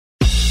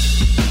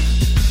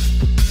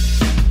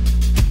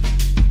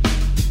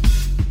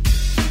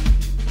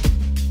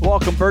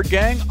Welcome, Bird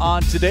Gang.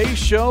 On today's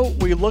show,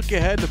 we look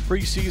ahead to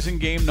preseason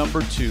game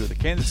number 2. The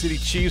Kansas City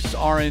Chiefs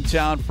are in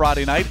town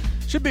Friday night.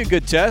 Should be a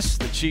good test.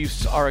 The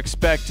Chiefs are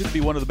expected to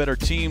be one of the better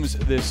teams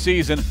this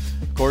season.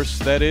 Of course,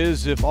 that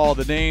is if all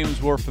the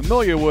names we're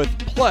familiar with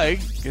play.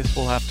 Guess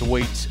we'll have to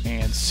wait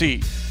and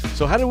see.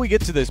 So how did we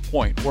get to this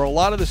point where a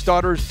lot of the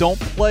starters don't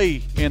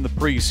play in the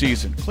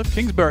preseason? Cliff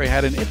Kingsbury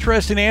had an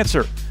interesting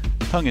answer,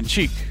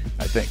 tongue-in-cheek,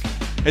 I think.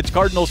 It's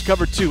Cardinals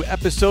Cover 2,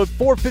 episode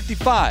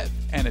 455,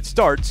 and it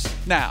starts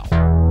now.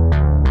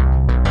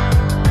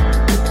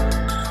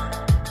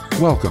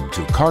 Welcome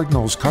to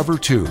Cardinals Cover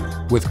 2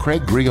 with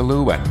Craig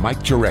Grialou and Mike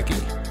Jurecki.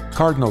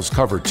 Cardinals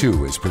Cover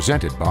 2 is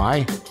presented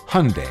by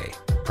Hyundai,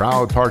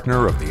 proud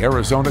partner of the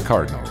Arizona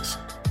Cardinals,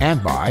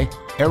 and by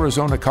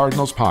Arizona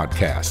Cardinals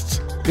Podcasts.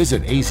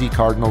 Visit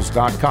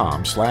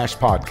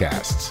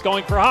azcardinals.com/podcasts.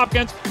 Going for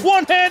Hopkins,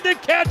 one-handed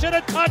catch and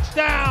a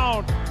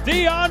touchdown!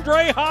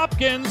 DeAndre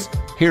Hopkins.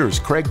 Here's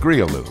Craig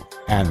Grialou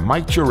and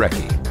Mike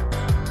Jurecki.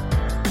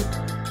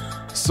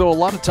 So a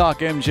lot of talk,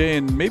 MJ,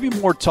 and maybe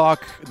more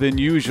talk than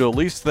usual, at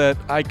least that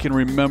I can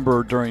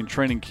remember during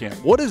training camp.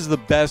 What is the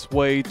best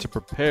way to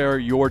prepare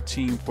your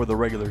team for the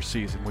regular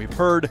season? We've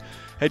heard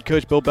head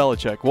coach Bill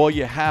Belichick, well,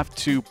 you have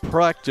to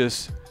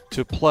practice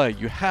to play.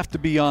 You have to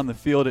be on the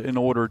field in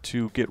order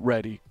to get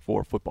ready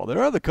for football. There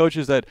are other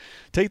coaches that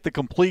take the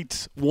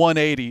complete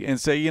 180 and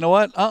say, you know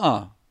what,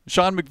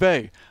 Sean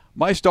McVay,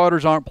 my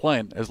starters aren't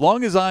playing. As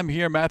long as I'm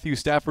here, Matthew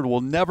Stafford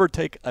will never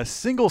take a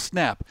single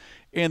snap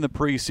in the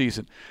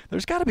preseason.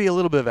 There's got to be a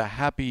little bit of a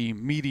happy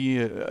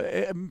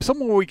media,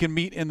 somewhere we can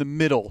meet in the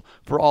middle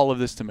for all of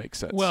this to make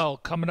sense. Well,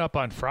 coming up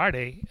on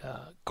Friday,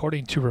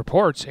 according to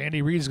reports,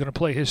 Andy Reid is going to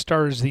play his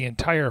starters the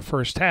entire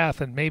first half,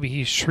 and maybe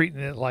he's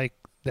treating it like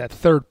that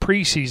third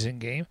preseason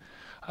game.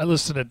 I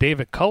listened to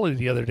David Culley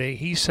the other day.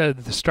 He said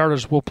the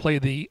starters will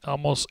play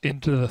almost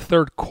into the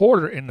third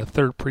quarter in the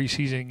third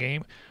preseason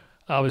game.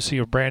 Obviously,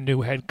 a brand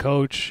new head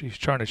coach. He's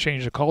trying to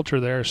change the culture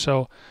there.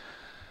 So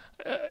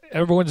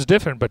everyone's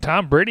different. But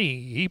Tom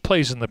Brady, he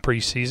plays in the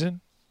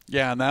preseason.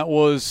 Yeah, and that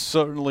was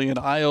certainly an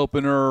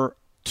eye-opener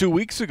 2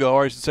 weeks ago,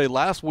 or I should say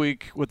last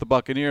week with the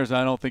Buccaneers.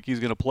 I don't think he's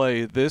going to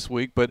play this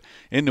week, but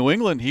in New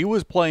England, he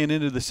was playing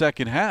into the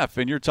second half,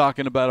 and you're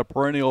talking about a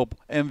perennial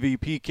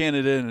MVP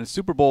candidate and a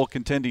Super Bowl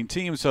contending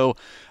team. So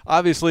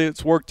obviously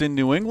it's worked in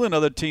New England.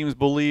 Other teams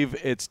believe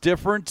it's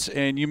different,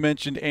 and you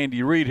mentioned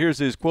Andy Reid. Here's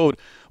his quote: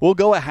 "We'll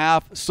go a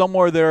half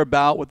somewhere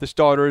thereabout with the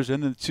starters,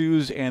 and the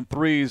 2s and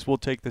 3s will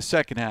take the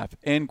second half,"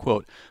 end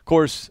quote. Of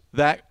course,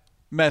 that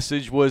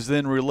message was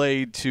then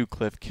relayed to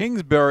Cliff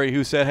Kingsbury,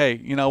 who said, hey,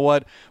 you know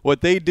what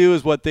they do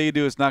is what they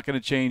do. It's not going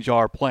to change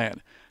our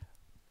plan.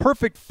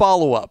 Perfect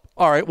follow-up.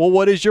 All right, well,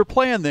 what is your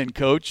plan then,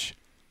 coach?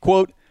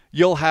 Quote,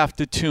 "You'll have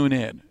to tune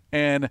in."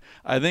 And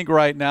I think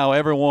right now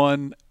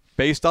everyone,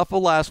 based off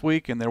of last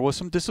week, and there was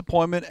some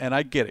disappointment, and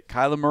I get it,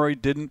 Kyler Murray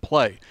didn't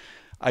play.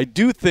 I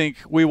do think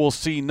we will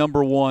see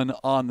number one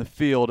on the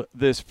field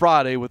this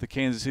Friday with the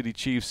Kansas City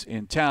Chiefs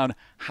in town.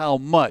 How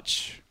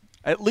much?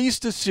 At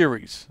least a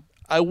series.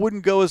 I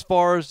wouldn't go as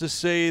far as to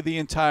say the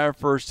entire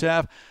first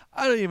half.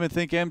 I don't even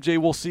think MJ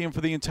will see him for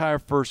the entire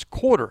first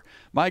quarter.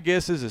 My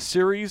guess is a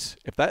series.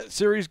 If that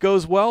series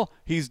goes well,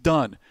 he's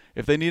done.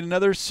 If they need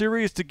another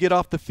series to get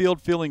off the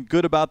field feeling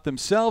good about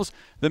themselves,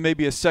 then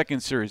maybe a second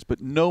series, but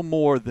no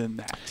more than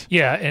that.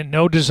 Yeah, and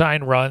no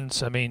design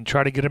runs. I mean,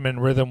 try to get him in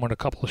rhythm with a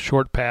couple of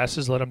short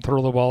passes. Let him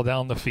throw the ball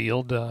down the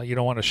field. You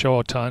don't want to show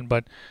a ton,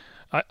 but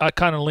I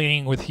kind of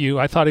leaning with you.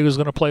 I thought he was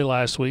going to play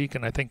last week,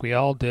 and I think we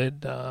all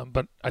did,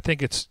 but I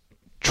think it's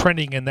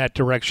trending in that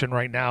direction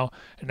right now,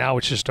 and now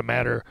it's just a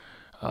matter.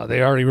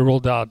 They already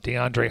ruled out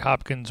DeAndre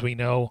Hopkins. We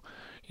know,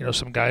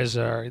 some guys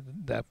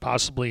that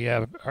possibly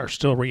are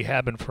still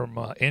rehabbing from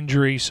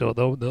injury, so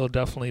they'll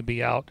definitely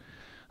be out.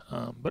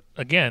 But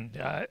again,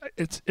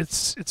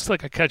 it's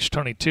like a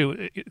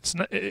catch-22. It's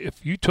not,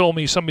 if you told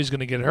me somebody's going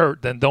to get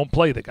hurt, then don't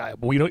play the guy.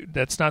 But we don't.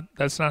 That's not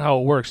how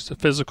it works. It's a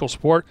physical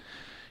sport.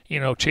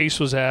 Chase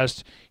was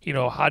asked,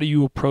 how do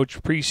you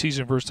approach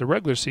preseason versus the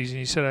regular season?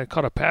 He said, I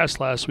caught a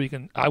pass last week,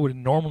 and I would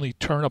normally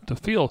turn up the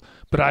field,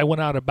 but I went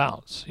out of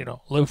bounds,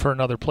 live for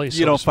another place.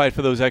 You don't fight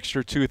for those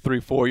extra 2, 3,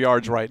 4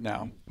 yards right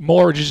now.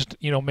 More just,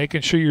 making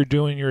sure you're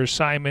doing your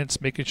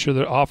assignments, making sure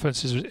the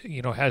offense is,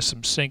 has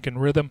some sync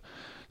and rhythm.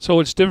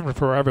 So it's different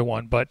for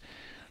everyone, but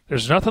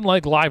there's nothing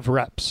like live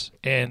reps.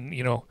 And,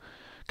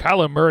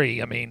 Kyler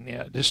Murray,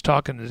 just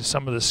talking to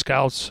some of the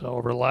scouts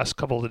over the last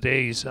couple of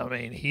days,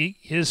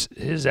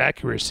 his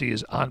accuracy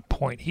is on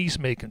point. He's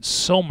making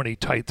so many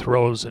tight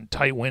throws and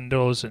tight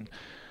windows, and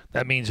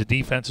that means the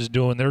defense is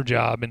doing their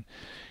job. And,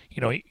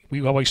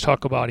 we always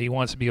talk about he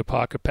wants to be a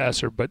pocket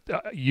passer, but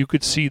you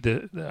could see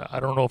I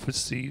don't know if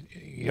it's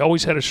he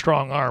always had a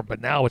strong arm,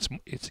 but now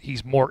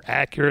he's more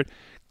accurate.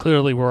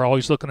 Clearly, we're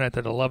always looking at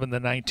that 11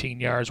 to 19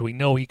 yards. We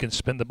know he can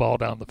spin the ball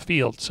down the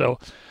field. So,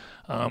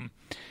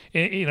 I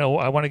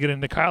want to get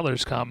into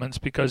Kyler's comments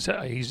because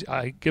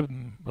I give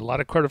him a lot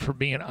of credit for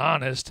being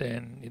honest,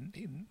 and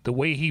the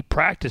way he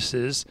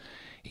practices,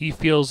 he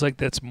feels like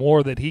that's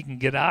more that he can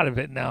get out of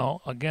it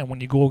now. Again,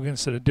 when you go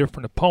against a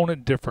different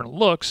opponent, different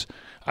looks,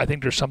 I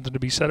think there's something to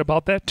be said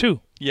about that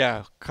too.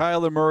 Yeah,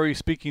 Kyler Murray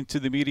speaking to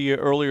the media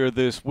earlier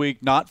this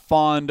week, not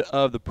fond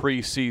of the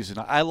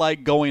preseason. I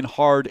like going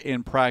hard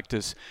in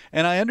practice,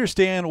 and I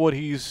understand what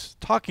he's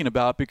talking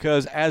about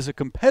because as a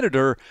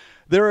competitor,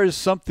 there is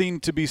something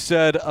to be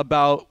said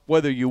about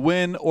whether you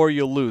win or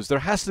you lose. There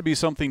has to be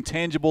something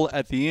tangible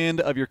at the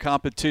end of your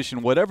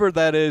competition, whatever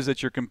that is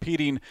that you're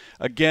competing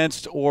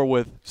against or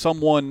with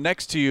someone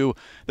next to you.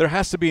 There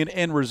has to be an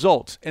end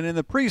result, and in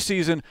the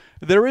preseason,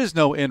 there is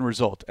no end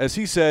result. As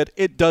he said,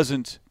 it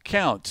doesn't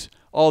count.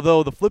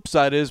 Although the flip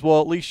side is,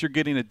 well, at least you're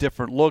getting a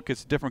different look.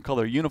 It's a different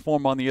color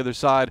uniform on the other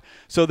side.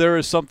 So there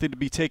is something to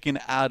be taken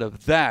out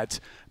of that.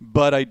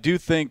 But I do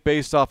think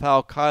based off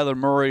how Kyler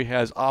Murray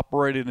has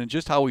operated and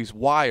just how he's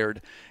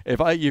wired,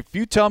 if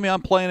you tell me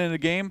I'm playing in a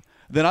game,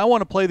 then I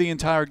want to play the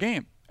entire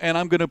game. And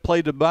I'm going to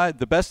play to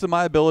the best of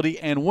my ability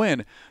and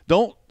win.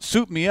 Don't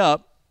suit me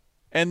up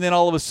and then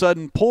all of a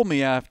sudden pull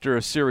me after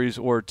a series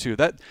or two.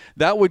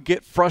 That would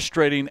get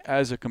frustrating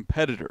as a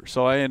competitor.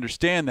 So I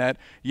understand that.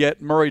 Yet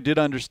Murray did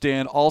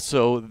understand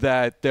also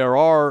that there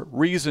are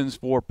reasons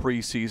for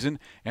preseason,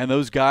 and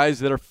those guys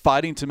that are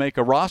fighting to make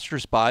a roster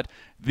spot,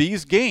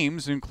 these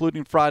games,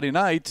 including Friday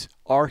night,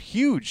 are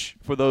huge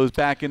for those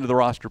back into the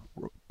roster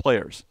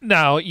players.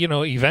 Now,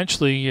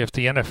 eventually if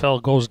the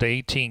NFL goes to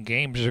 18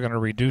 games, they're going to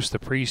reduce the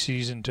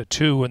preseason to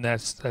 2, and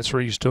that's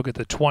where you still get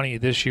the 20.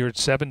 This year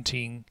it's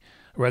 17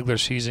 regular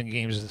season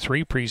games and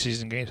 3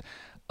 preseason games.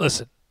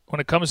 Listen, when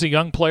it comes to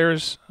young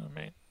players,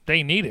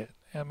 they need it.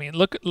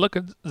 Look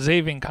at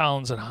Xavier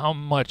Collins and how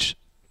much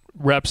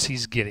reps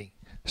he's getting.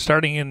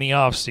 Starting in the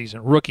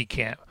offseason, rookie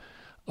camp,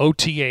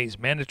 OTAs,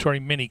 mandatory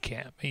mini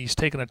camp. He's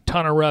taken a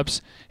ton of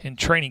reps in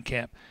training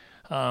camp.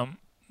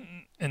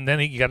 And then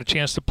he got a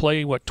chance to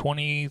play,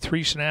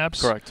 23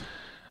 snaps? Correct.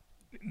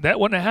 That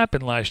wouldn't have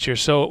happened last year.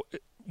 So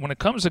when it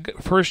comes to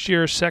first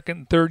year,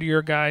 second, third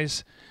year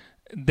guys,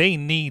 they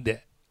need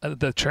it.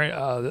 The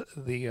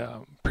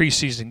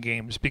preseason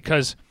games,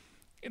 because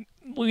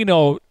with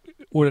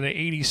an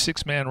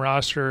 86-man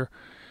roster,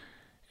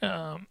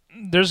 there's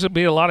going to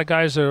be a lot of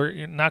guys that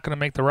are not going to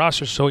make the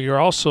roster. So you're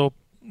also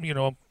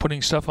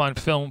putting stuff on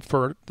film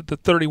for the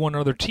 31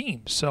 other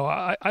teams. So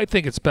I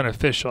think it's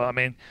beneficial.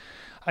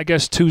 I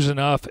guess 2's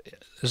enough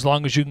as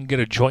long as you can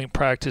get a joint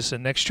practice.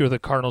 And next year the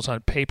Cardinals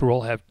on paper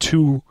will have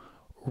 2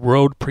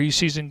 road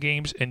preseason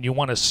games, and you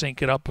want to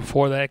sync it up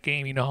before that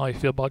game. You know how I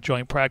feel about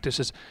joint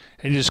practices.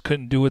 They just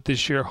couldn't do it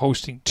this year,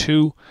 hosting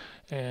 2.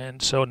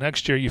 And so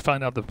next year you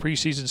find out the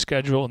preseason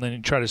schedule, and then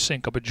you try to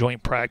sync up a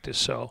joint practice.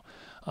 So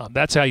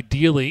that's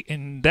ideally,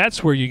 and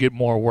that's where you get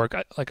more work.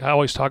 Like I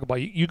always talk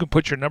about, you can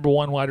put your number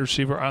 1 wide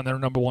receiver on their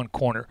number 1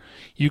 corner.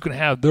 You can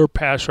have their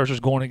pass rushers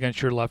going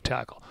against your left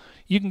tackle.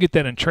 You can get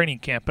that in training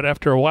camp, but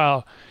after a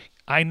while,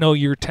 I know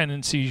your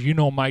tendencies, you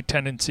know my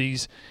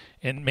tendencies,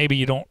 and maybe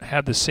you don't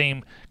have the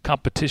same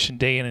competition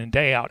day in and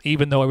day out,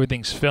 even though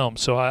everything's filmed.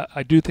 So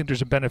I do think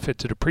there's a benefit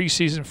to the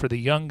preseason for the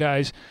young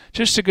guys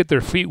just to get their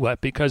feet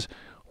wet, because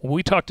when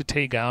we talked to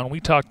Tay Gowan, we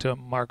talked to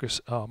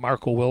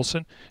Marco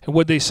Wilson, and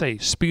what'd they say?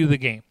 Speed of the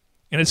game.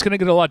 And it's going to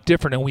get a lot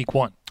different in week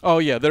 1. Oh,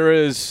 yeah, there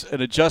is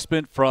an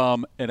adjustment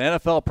from an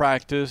NFL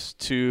practice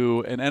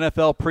to an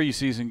NFL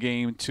preseason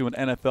game to an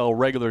NFL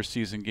regular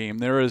season game.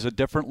 There is a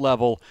different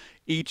level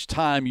each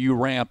time you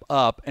ramp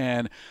up.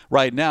 And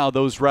right now,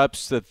 those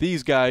reps that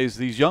these guys,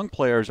 these young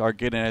players are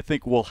getting, I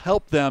think will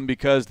help them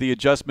because the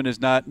adjustment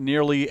is not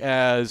nearly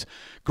as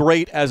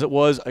great as it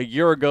was a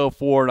year ago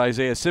for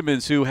Isaiah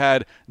Simmons, who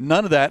had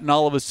none of that. And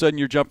all of a sudden,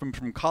 you're jumping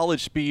from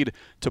college speed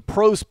to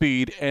pro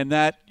speed. And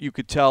that, you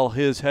could tell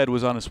his head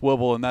was on a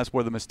swivel, and that's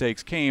where the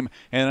mistakes came.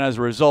 And as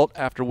a result,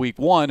 after week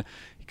 1,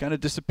 he kind of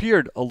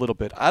disappeared a little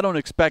bit. I don't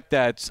expect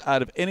that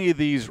out of any of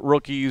these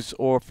rookies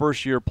or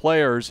first-year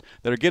players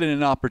that are getting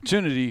an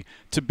opportunity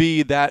to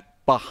be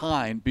that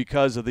behind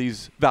because of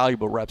these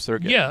valuable reps they're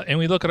getting. Yeah, and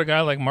we look at a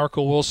guy like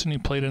Marco Wilson. He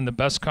played in the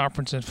best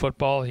conference in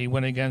football. He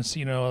went against,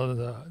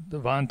 the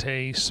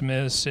Devontae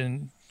Smiths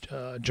and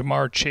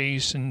Jamar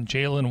Chase and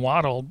Jalen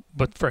Waddle.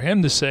 But for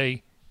him to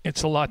say,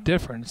 it's a lot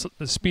different. It's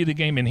the speed of the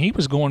game, and he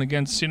was going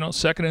against,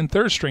 second and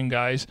third string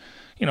guys.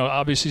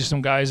 Obviously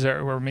some guys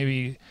that were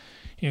maybe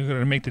going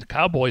to make the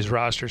Cowboys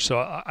roster. So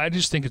I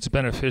just think it's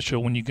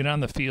beneficial when you get on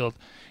the field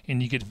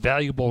and you get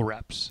valuable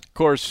reps. Of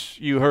course,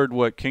 you heard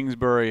what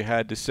Kingsbury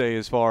had to say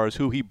as far as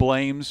who he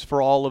blames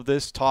for all of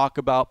this talk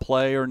about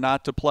play or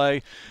not to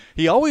play.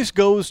 He always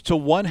goes to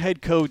one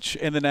head coach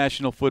in the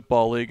National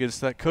Football League. It's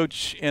that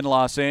coach in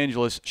Los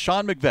Angeles,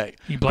 Sean McVay.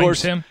 He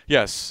blames him?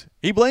 Yes.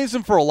 He blames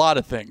him for a lot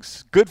of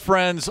things. Good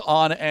friends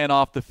on and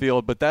off the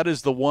field, but that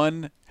is the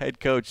one head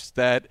coach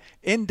that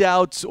in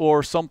doubt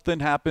or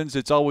something happens,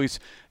 it's always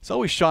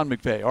Sean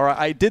McVay. Or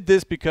I did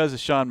this because of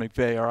Sean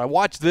McVay, or I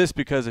watched this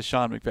because of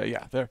Sean McVay.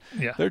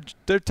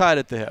 They're tied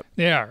at the hip.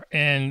 They are.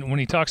 And when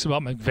he talks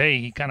about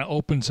McVay, he kind of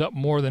opens up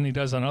more than he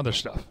does on other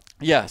stuff.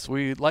 Yes,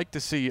 we'd like to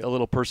see a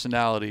little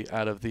personality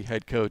out of the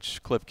head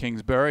coach, Cliff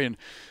Kingsbury. And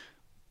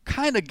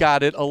kind of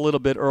got it a little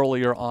bit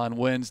earlier on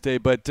Wednesday,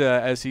 but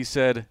as he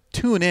said,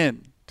 tune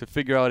in to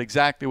figure out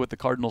exactly what the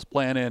Cardinals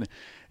plan in.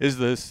 Is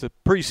this the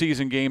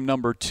preseason game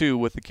number 2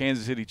 with the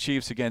Kansas City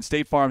Chiefs again?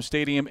 State Farm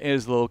Stadium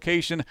is the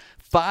location.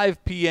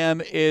 5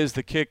 p.m. is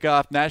the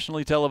kickoff,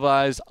 nationally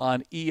televised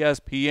on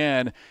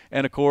ESPN.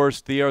 And, of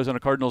course, the Arizona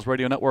Cardinals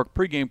Radio Network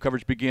pregame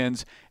coverage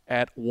begins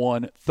at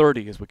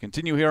 1:30. As we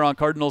continue here on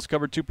Cardinals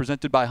Cover 2,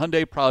 presented by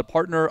Hyundai, proud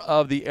partner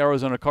of the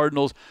Arizona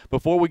Cardinals.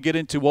 Before we get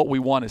into what we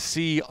want to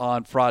see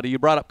on Friday, you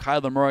brought up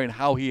Kyler Murray and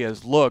how he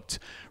has looked.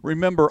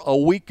 Remember, a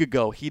week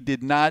ago, he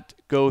did not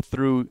go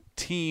through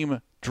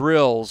team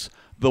drills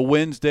the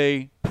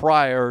Wednesday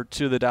prior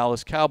to the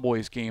Dallas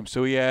Cowboys game.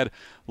 So he had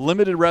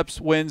limited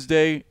reps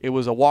Wednesday. It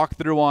was a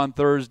walkthrough on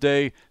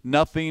Thursday,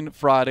 nothing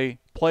Friday,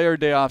 player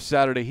day off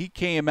Saturday. He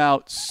came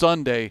out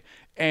Sunday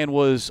and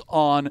was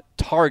on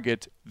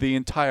target the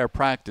entire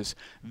practice.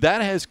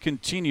 That has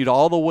continued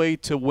all the way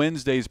to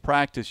Wednesday's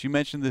practice. You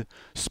mentioned the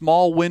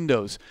small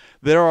windows.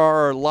 There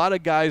are a lot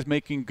of guys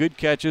making good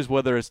catches,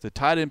 whether it's the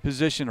tight end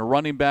position, a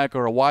running back,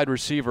 or a wide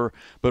receiver.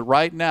 But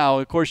right now,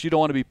 of course, you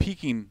don't want to be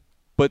peeking,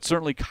 but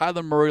certainly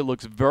Kyler Murray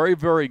looks very,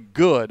 very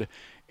good.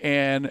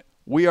 And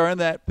we are in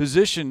that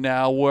position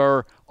now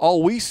where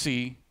all we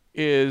see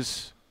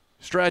is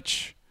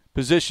stretch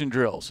position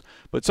drills.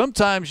 But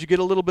sometimes you get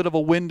a little bit of a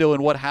window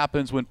in what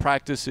happens when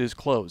practice is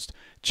closed.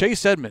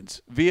 Chase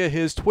Edmonds, via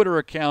his Twitter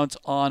account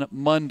on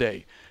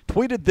Monday,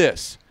 tweeted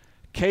this: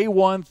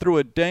 K1 threw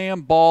a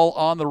damn ball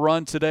on the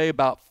run today,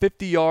 about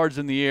 50 yards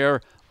in the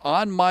air.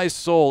 On my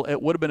soul,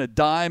 it would have been a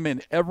dime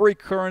in every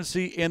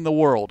currency in the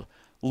world.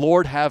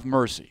 Lord have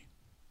mercy.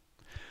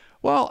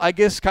 Well, I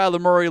guess Kyler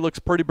Murray looks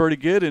pretty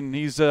good, and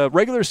he's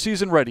regular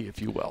season ready,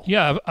 if you will.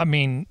 Yeah, I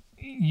mean,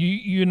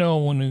 you know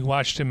when we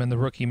watched him in the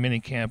rookie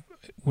minicamp,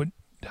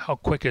 how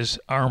quick his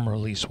arm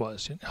release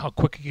was, and how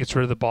quick he gets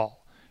rid of the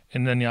ball.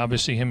 And then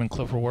obviously him and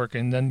Cliff work.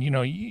 And then,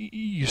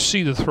 you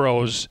see the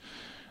throws.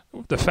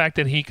 The fact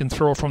that he can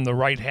throw from the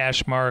right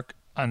hash mark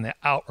on the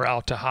out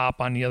route to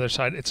hop on the other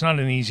side, it's not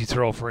an easy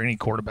throw for any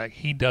quarterback.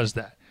 He does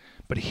that.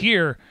 But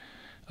here,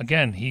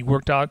 again, he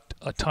worked out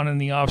a ton in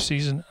the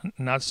offseason.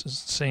 Not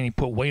saying he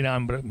put weight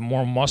on, but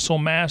more muscle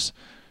mass.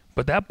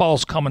 But that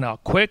ball's coming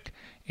out quick,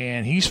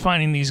 and he's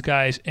finding these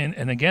guys.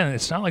 And again,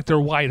 it's not like they're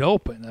wide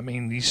open. I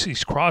mean,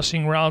 these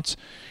crossing routes,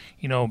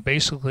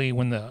 basically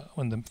when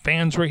the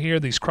fans were here,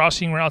 these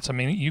crossing routes, I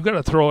mean, you got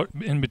to throw it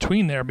in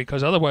between there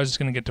because otherwise it's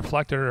going to get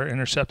deflected or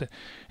intercepted.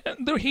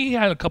 And he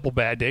had a couple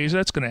bad days.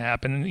 That's going to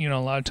happen. And, a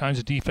lot of times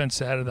the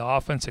defense ahead of the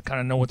offense, they kind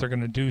of know what they're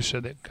going to do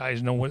so that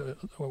guys know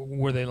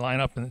where they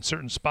line up in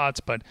certain spots.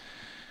 But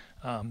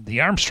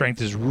the arm strength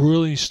has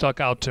really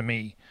stuck out to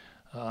me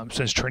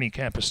since training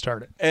camp has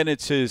started. And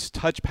it's his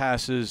touch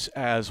passes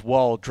as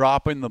well,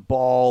 dropping the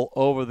ball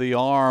over the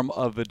arm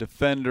of a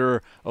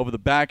defender, over the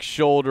back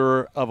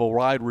shoulder of a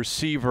wide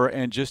receiver,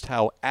 and just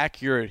how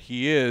accurate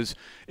he is.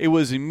 It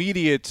was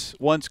immediate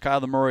once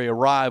Kyler Murray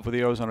arrived with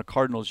the Arizona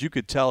Cardinals. You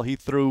could tell he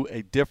threw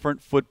a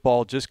different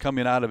football just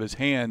coming out of his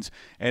hands.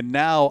 And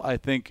now I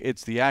think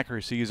it's the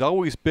accuracy. He's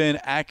always been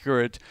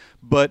accurate,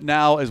 but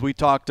now, as we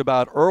talked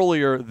about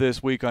earlier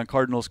this week on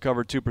Cardinals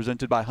Cover 2,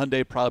 presented by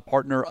Hyundai, proud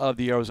partner of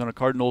the Arizona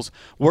Cardinals,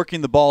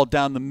 working the ball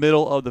down the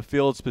middle of the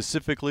field,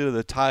 specifically to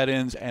the tight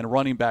ends and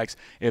running backs.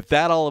 If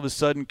that all of a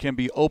sudden can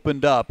be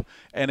opened up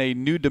and a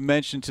new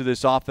dimension to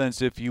this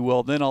offense, if you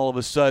will, then all of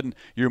a sudden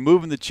you're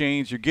moving the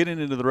chains, you're getting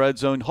into the red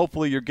zone.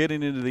 Hopefully you're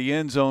getting into the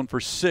end zone for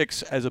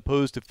 6 as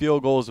opposed to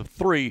field goals of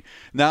 3.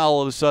 Now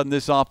all of a sudden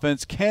this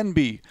offense can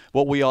be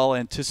what we all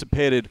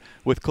anticipated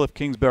with Cliff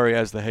Kingsbury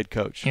as the head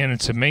coach. And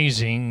it's amazing,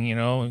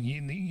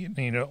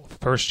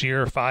 first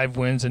year 5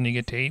 wins and you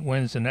get to 8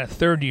 wins, and that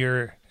third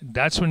year,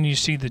 that's when you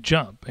see the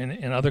jump.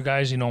 And other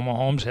guys,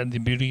 Mahomes had the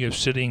beauty of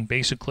sitting.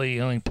 Basically,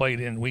 he only played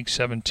in week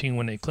 17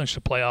 when they clinched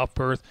the playoff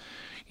berth.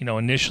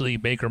 Initially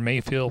Baker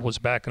Mayfield was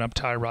backing up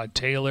Tyrod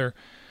Taylor.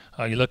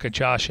 You look at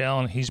Josh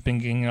Allen, he's been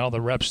getting all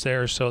the reps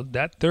there. So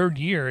that third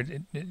year,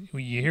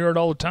 you hear it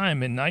all the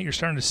time, and now you're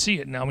starting to see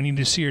it. Now we need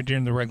to see it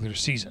during the regular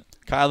season.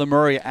 Kyler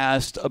Murray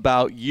asked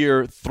about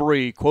year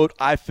 3, quote,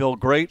 I feel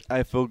great.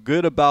 I feel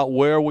good about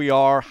where we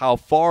are, how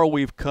far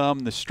we've come,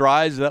 the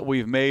strides that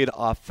we've made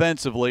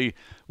offensively.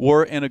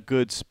 We're in a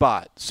good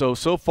spot. So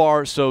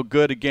far, so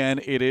good. Again,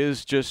 it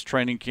is just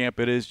training camp.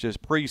 It is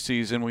just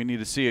preseason. We need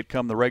to see it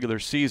come the regular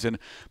season.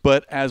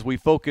 But as we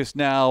focus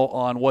now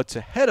on what's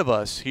ahead of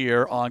us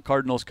here on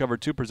Cardinals Cover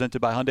 2,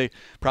 presented by Hyundai,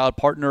 proud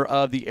partner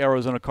of the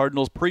Arizona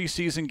Cardinals,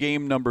 preseason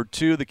game number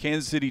 2, the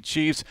Kansas City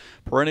Chiefs,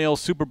 perennial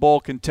Super Bowl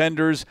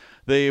contenders.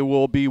 They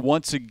will be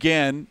once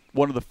again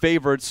one of the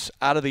favorites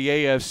out of the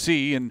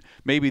AFC, and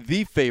maybe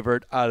the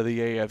favorite out of the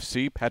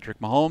AFC, Patrick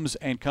Mahomes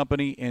and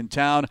company in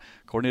town.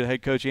 According to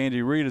head coach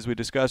Andy Reid, as we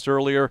discussed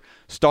earlier,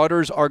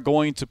 starters are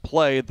going to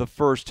play the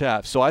first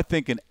half. So I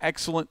think an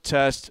excellent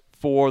test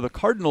for the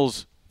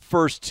Cardinals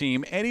first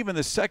team and even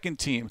the second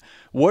team,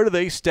 where do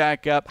they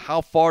stack up?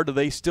 How far do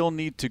they still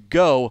need to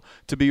go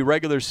to be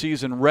regular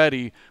season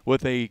ready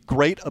with a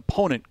great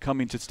opponent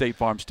coming to State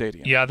Farm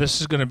Stadium? Yeah, this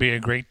is going to be a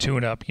great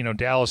tune-up.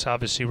 Dallas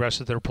obviously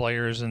rested their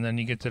players, and then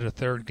you get to the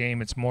third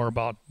game, it's more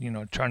about,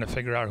 trying to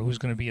figure out who's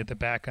going to be at the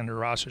back end of the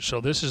roster. So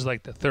this is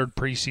like the third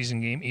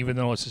preseason game, even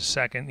though it's the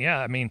second. Yeah,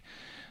 I mean,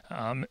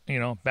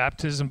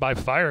 baptism by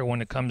fire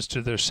when it comes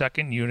to their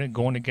second unit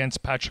going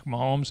against Patrick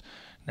Mahomes.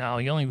 Now,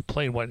 he only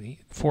played,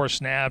 4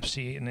 snaps,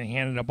 and they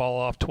handed the ball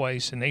off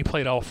twice, and they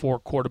played all 4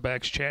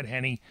 quarterbacks. Chad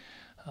Henne,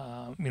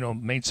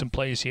 made some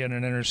plays. He had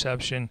an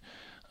interception.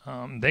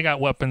 They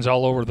got weapons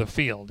all over the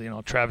field.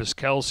 Travis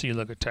Kelce, you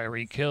look at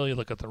Tyreek Hill, you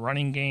look at the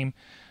running game.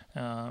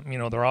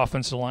 Their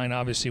offensive line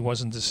obviously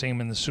wasn't the same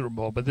in the Super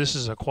Bowl, but this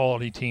is a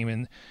quality team,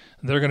 and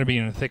they're going to be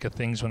in the thick of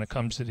things when it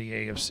comes to the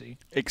AFC.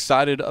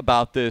 Excited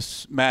about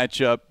this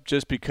matchup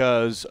just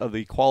because of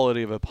the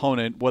quality of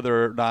opponent,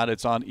 whether or not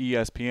it's on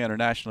ESPN or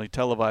nationally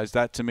televised.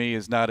 That to me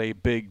is not a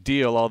big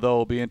deal, although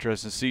it'll be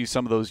interesting to see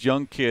some of those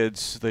young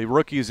kids, the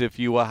rookies, if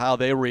you will, how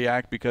they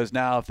react, because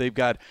now if they've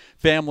got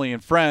family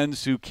and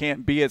friends who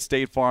can't be at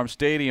State Farm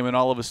Stadium, and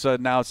all of a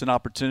sudden now it's an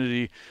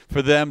opportunity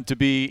for them to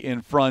be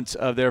in front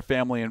of their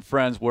family and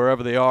friends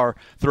wherever they are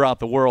throughout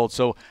the world.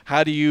 So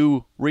how do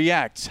you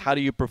react? How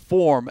do you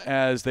perform,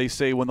 as they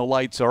say, when the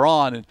lights are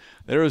on? And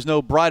there is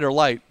no brighter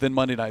light than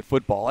Monday Night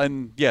Football.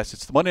 And yes,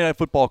 it's the Monday Night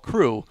Football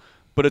crew,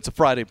 but it's a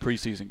Friday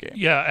preseason game.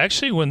 Yeah,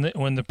 actually, when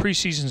the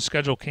preseason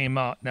schedule came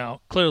out,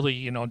 now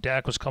clearly,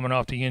 Dak was coming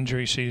off the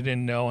injury, so you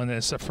didn't know, and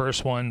it's the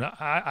first one.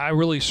 I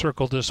really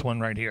circled this one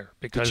right here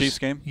because the Chiefs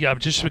game. Yeah,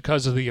 just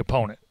because of the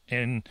opponent.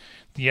 And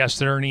yes,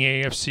 they're in the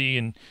AFC,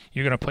 and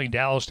you're going to play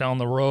Dallas down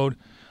the road.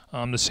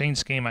 The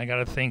Saints game, I got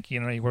to think, we're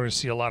going to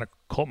see a lot of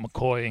Colt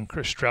McCoy and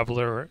Chris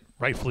Streveler,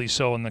 rightfully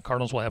so, and the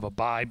Cardinals will have a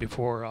bye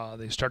before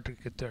they start to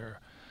get their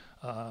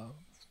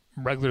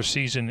regular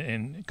season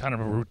in kind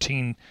of a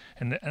routine.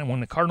 And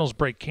when the Cardinals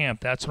break camp,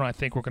 that's when I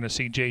think we're going to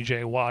see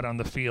J.J. Watt on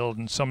the field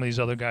and some of these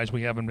other guys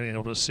we haven't been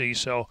able to see.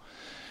 So,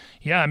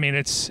 yeah, I mean,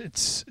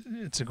 it's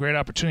a great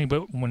opportunity.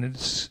 But when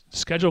its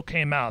schedule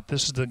came out,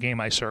 this is the game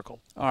I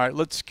circled. All right,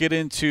 let's get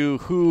into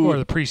or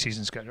the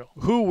preseason schedule.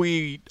 Who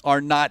we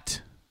are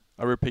not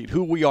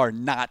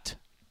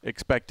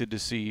expected to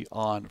see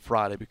on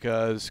Friday,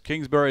 because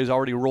Kingsbury has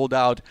already ruled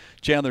out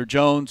Chandler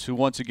Jones, who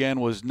once again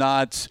was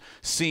not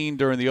seen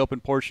during the open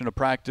portion of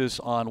practice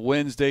on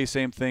Wednesday.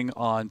 Same thing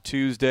on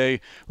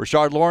Tuesday.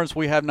 Rashard Lawrence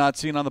we have not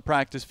seen on the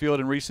practice field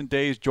in recent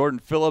days. Jordan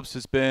Phillips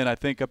has been, I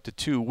think, up to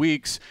 2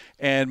 weeks.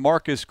 And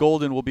Marcus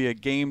Golden will be a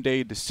game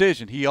day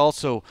decision. He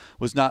also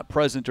was not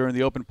present during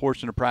the open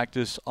portion of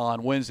practice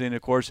on Wednesday. And,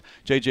 of course,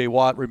 J.J.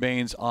 Watt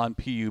remains on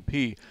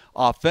PUP.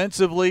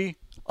 Offensively,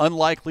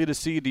 unlikely to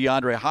see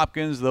DeAndre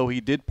Hopkins, though he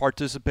did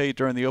participate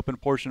during the open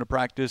portion of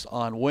practice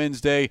on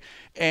Wednesday.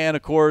 And,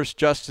 of course,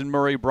 Justin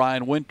Murray,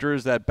 Brian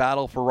Winters, that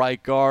battle for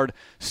right guard.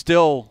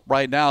 Still,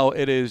 right now,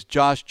 it is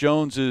Josh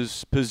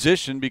Jones's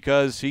position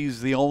because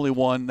he's the only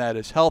one that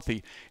is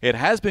healthy. It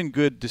has been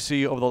good to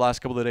see over the last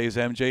couple of days,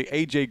 MJ,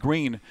 A.J.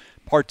 Green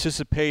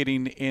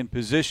participating in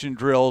position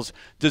drills.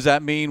 Does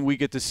that mean we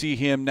get to see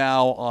him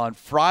now on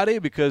Friday?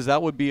 Because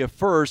that would be a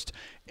first.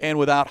 And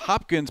without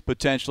Hopkins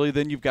potentially,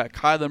 then you've got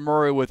Kyler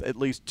Murray with at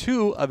least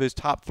 2 of his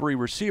top 3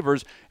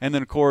 receivers, and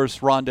then, of course,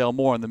 Rondale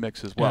Moore in the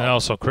mix as well. And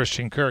also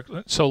Christian Kirk.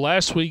 So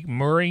last week,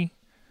 Murray,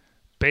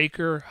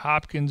 Baker,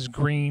 Hopkins,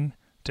 Green,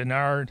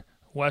 Denard,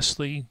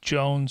 Wesley,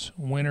 Jones,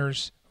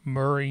 Winters,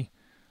 Murray,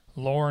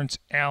 Lawrence,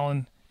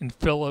 Allen, and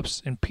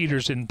Phillips, and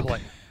Peters didn't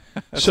play.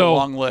 That's a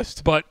long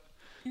list. But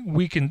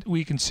we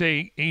can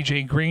say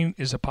A.J. Green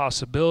is a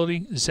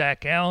possibility.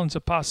 Zach Allen's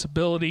a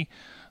possibility.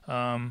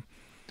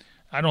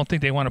 I don't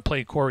think they want to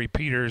play Corey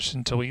Peters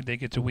until they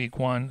get to week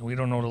 1. We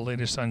don't know the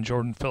latest on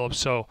Jordan Phillips.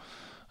 So,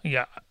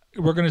 yeah,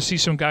 we're going to see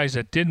some guys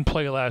that didn't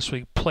play last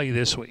week play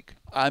this week.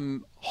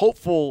 I'm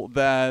hopeful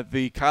that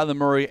the Kyler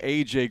Murray,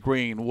 A.J.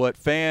 Green, what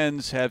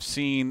fans have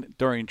seen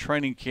during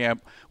training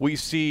camp, we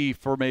see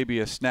for maybe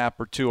a snap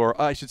or 2,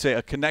 or I should say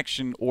a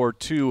connection or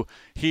 2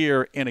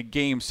 here in a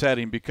game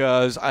setting,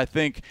 because I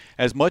think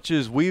as much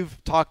as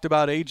we've talked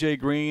about A.J.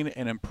 Green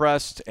and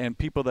impressed and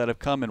people that have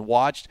come and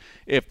watched,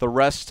 if the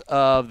rest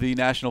of the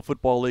National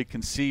Football League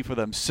can see for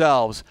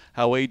themselves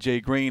how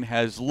A.J. Green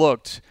has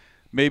looked,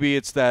 maybe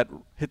it's that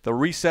hit the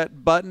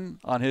reset button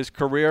on his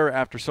career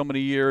after so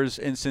many years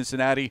in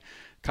Cincinnati.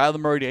 Kyler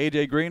Murray to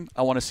A.J. Green,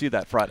 I want to see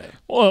that Friday.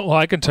 Well,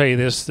 I can tell you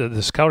this: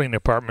 the scouting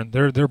department,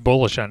 they're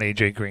bullish on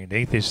A.J. Green.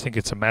 They just think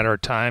it's a matter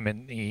of time,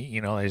 and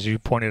he, as you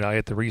pointed out,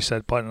 hit the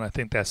reset button. I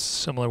think that's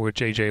similar with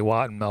J.J.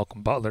 Watt and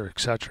Malcolm Butler,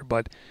 etc.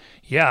 But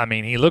yeah, I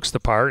mean, he looks the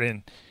part,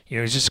 and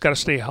he's just got to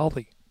stay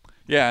healthy.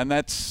 Yeah, and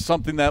that's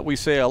something that we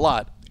say a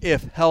lot.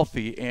 If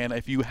healthy, and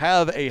if you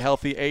have a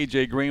healthy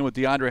A.J. Green with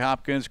DeAndre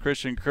Hopkins,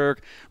 Christian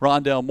Kirk,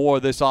 Rondale Moore,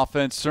 this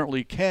offense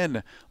certainly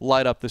can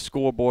light up the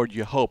scoreboard,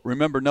 you hope.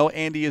 Remember, no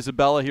Andy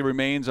Isabella. He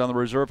remains on the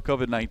reserve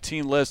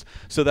COVID-19 list,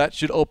 so that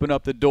should open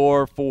up the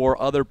door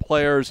for other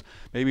players,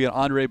 maybe an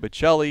Andre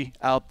Bocelli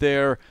out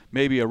there,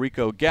 maybe a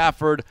Rico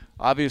Gafford.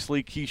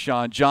 Obviously,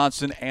 Keyshawn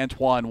Johnson,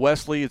 Antoine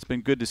Wesley. It's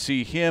been good to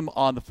see him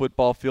on the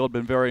football field.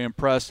 Been very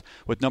impressed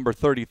with number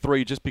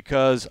 33 just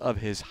because of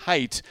his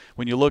height.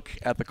 When you look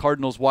at the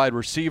Cardinals wide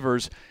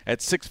receivers, at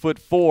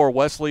 6'4",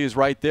 Wesley is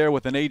right there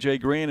with an A.J.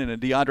 Green and a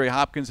DeAndre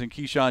Hopkins and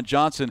Keyshawn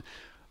Johnson,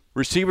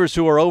 receivers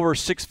who are over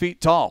 6 feet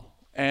tall.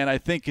 And I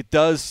think it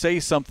does say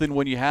something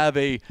when you have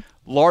a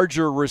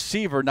larger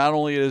receiver, not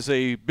only as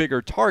a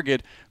bigger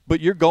target, but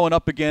you're going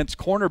up against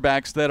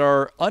cornerbacks that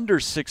are under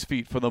 6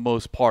 feet for the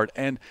most part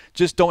and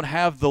just don't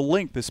have the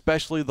length,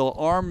 especially the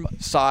arm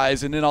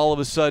size. And then all of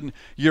a sudden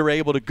you're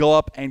able to go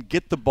up and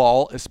get the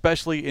ball,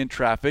 especially in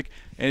traffic.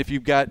 And if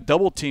you've got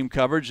double team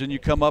coverage, then you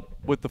come up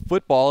with the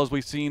football, as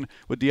we've seen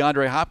with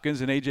DeAndre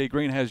Hopkins, and A.J.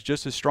 Green has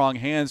just as strong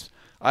hands,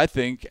 I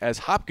think, as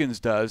Hopkins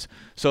does.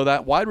 So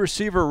that wide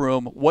receiver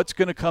room, what's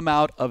going to come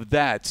out of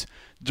that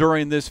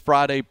during this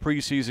Friday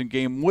preseason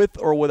game with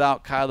or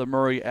without Kyler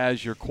Murray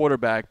as your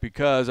quarterback?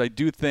 Because I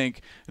do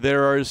think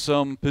there are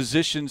some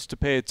positions to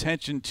pay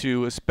attention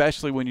to,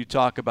 especially when you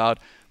talk about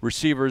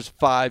receivers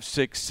 5,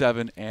 6,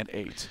 7, and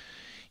 8.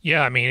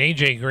 Yeah, I mean,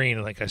 A.J.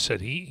 Green, like I said,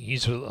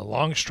 he's a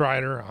long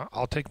strider.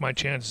 I'll take my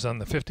chances on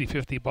the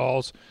 50-50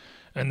 balls.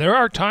 And there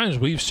are times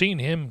we've seen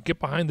him get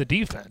behind the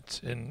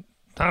defense, and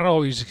not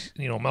always,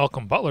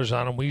 Malcolm Butler's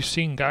on him. We've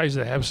seen guys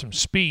that have some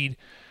speed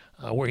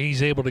where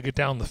he's able to get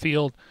down the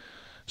field.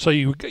 So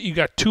you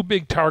got two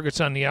big targets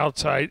on the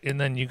outside,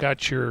 and then you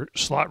got your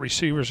slot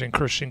receivers in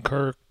Christian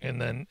Kirk and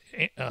then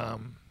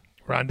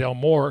Rondale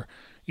Moore.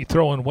 You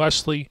throw in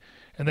Wesley,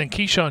 and then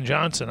Keyshawn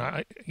Johnson.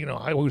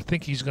 I would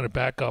think he's going to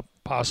back up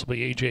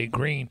possibly A.J.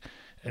 Green,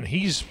 and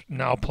he's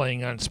now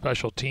playing on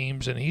special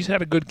teams, and he's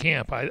had a good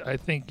camp. I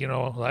think,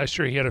 last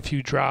year he had a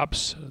few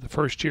drops. The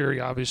first year he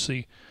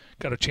obviously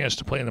got a chance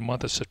to play in the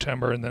month of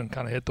September and then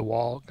kind of hit the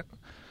wall.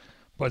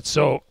 But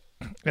so,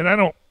 and I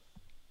don't,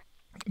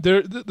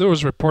 there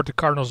was a report to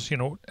Cardinals,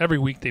 every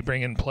week they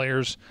bring in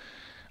players.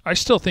 I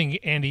still think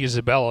Andy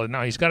Isabella,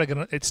 now he's got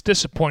to, it's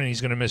disappointing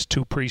he's going to miss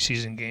 2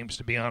 preseason games,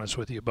 to be honest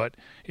with you, but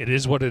it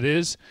is what it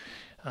is.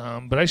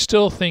 But I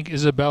still think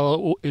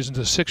Isabella is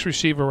the 6th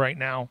receiver right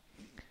now.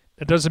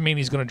 That doesn't mean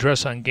he's going to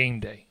dress on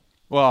game day.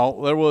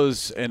 Well, there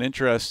was an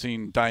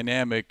interesting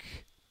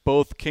dynamic.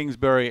 Both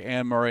Kingsbury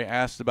and Murray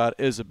asked about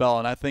Isabella,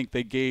 and I think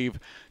they gave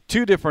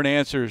 2 different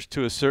answers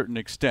to a certain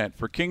extent.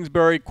 For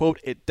Kingsbury, quote,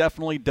 it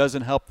definitely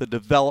doesn't help the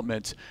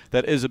development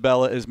that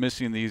Isabella is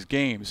missing these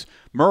games.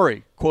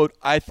 Murray, quote,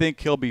 I think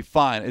he'll be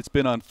fine. It's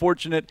been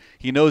unfortunate.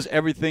 He knows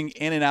everything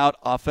in and out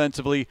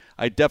offensively.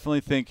 I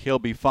definitely think he'll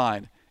be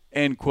fine,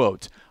 end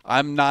quote.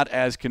 I'm not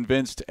as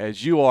convinced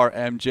as you are,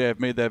 MJ. I've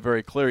made that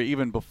very clear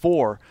even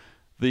before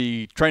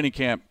the training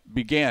camp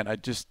began.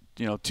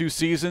 2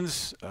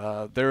 seasons,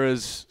 there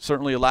is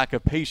certainly a lack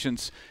of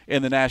patience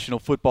in the National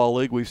Football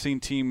League. We've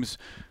seen teams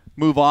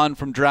move on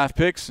from draft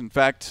picks. In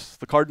fact,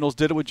 the Cardinals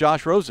did it with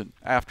Josh Rosen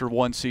after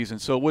 1 season,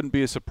 so it wouldn't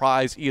be a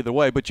surprise either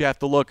way. But you have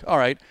to look, all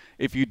right,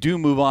 if you do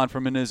move on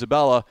from an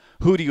Isabella,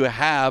 who do you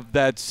have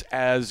that's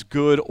as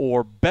good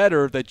or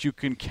better that you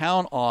can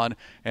count on?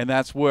 And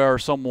that's where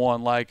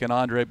someone like an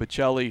Andre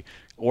Bocelli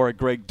or a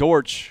Greg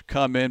Dortch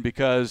come in,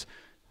 because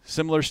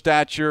similar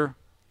stature,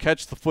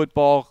 catch the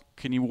football,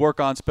 can you work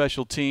on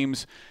special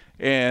teams?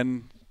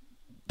 And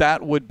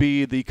that would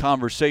be the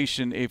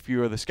conversation if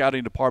you're the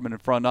scouting department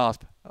and front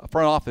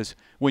office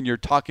when you're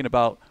talking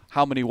about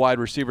how many wide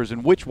receivers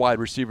and which wide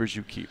receivers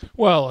you keep.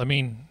 Well, I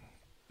mean,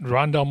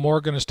 Rondale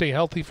Moore going to stay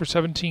healthy for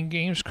 17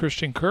 games,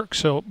 Christian Kirk.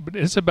 So, but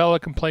Isabella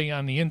can play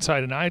on the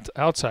inside and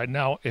outside.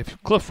 Now,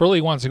 if Cliff really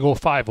wants to go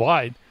 5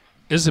 wide,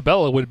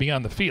 Isabella would be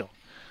on the field.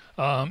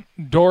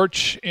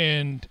 Dortch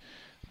and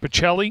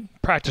Bocelli,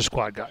 practice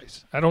squad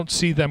guys. I don't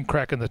see them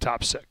cracking the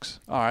top 6.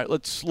 All right,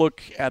 let's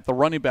look at the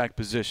running back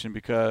position,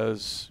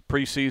 because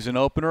preseason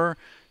opener,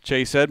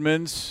 Chase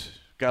Edmonds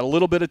got a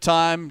little bit of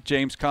time.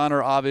 James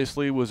Conner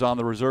obviously was on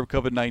the reserve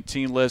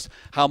COVID-19 list.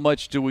 How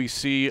much do we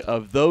see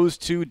of those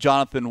 2?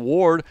 Jonathan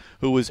Ward,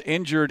 who was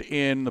injured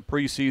in the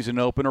preseason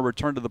opener,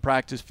 returned to the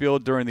practice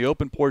field during the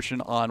open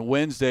portion on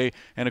Wednesday.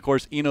 And, of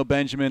course, Eno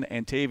Benjamin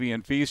and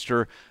Tavian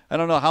Feaster. I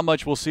don't know how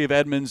much we'll see of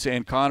Edmonds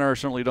and Conner.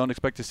 Certainly don't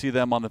expect to see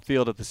them on the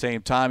field at the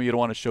same time. You don't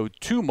want to show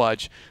too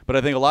much. But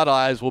I think a lot of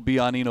eyes will be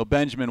on Eno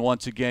Benjamin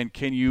once again.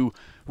 Can you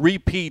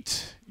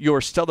repeat your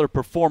stellar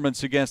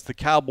performance against the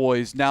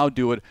Cowboys, now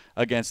do it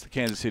against the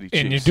Kansas City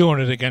Chiefs? And you're doing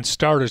it against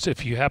starters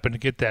if you happen to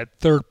get that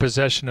 3rd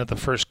possession of the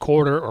first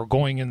quarter or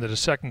going into the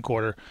second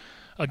quarter.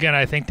 Again,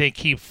 I think they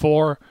keep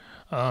 4.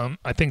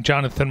 I think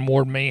Jonathan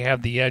Ward may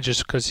have the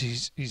edges because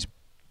he's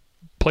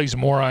plays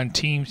more on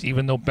teams,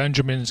 even though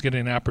Benjamin's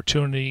getting an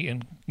opportunity.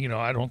 And,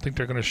 I don't think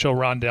they're going to show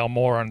Rondale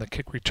Moore on the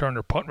kick return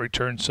or punt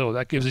return, so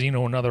that gives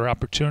another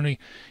opportunity.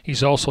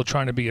 He's also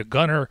trying to be a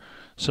gunner.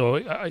 So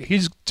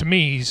he's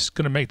going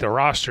to make the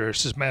roster.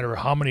 It's just a matter of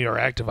how many are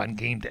active on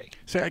game day.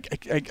 See,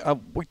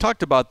 we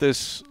talked about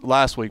this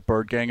last week,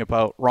 Bird Gang,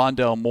 about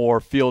Rondale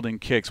Moore fielding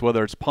kicks,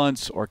 whether it's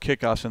punts or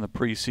kickoffs in the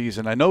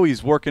preseason. I know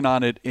he's working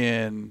on it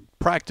in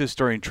practice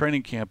during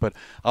training camp, but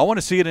I want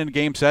to see it in a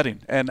game setting.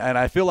 And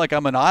I feel like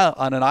I'm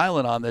on an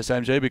island on this,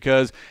 MJ,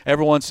 because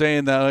everyone's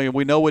saying that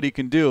we know what he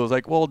can do. It's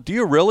like, well, do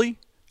you really?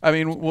 I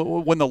mean,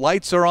 when the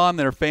lights are on,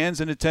 there are fans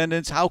in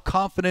attendance, how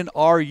confident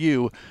are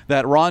you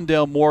that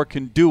Rondale Moore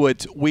can do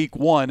it week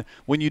one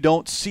when you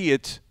don't see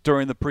it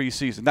during the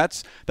preseason?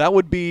 That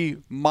would be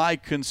my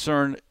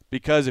concern,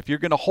 because if you're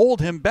going to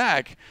hold him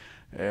back,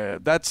 I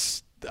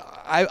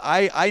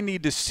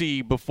need to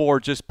see before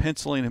just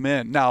penciling him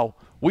in. Now,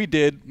 we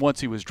did once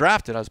he was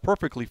drafted. I was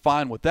perfectly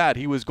fine with that.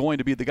 He was going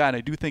to be the guy, and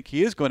I do think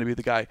he is going to be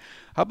the guy.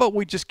 How about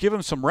we just give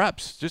him some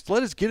reps? Just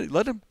let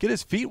him get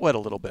his feet wet a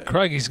little bit.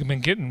 Craig, he's been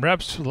getting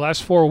reps for the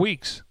last 4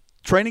 weeks.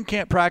 Training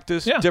camp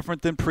practice,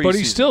 different than preseason. But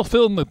he's still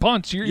filling the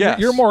punts.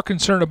 You're more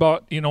concerned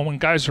about, when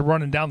guys are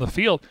running down the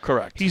field.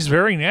 Correct. He's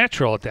very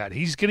natural at that.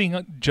 He's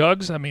getting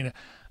jugs. I mean,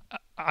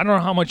 I don't know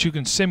how much you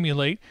can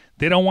simulate.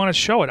 They don't want to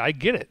show it. I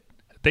get it.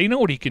 They know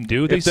what he can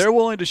do. If they're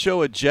willing to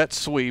show a jet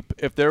sweep,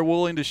 if they're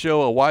willing to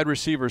show a wide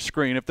receiver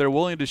screen, if they're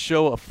willing to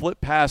show a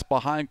flip pass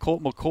behind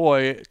Colt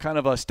McCoy, kind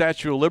of a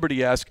Statue of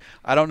Liberty-esque,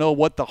 I don't know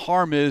what the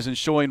harm is in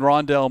showing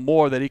Rondale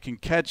Moore that he can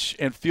catch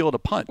and field a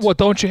punt. Well,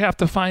 don't you have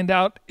to find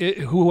out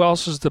who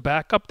else is the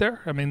backup there?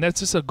 I mean,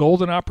 that's just a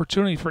golden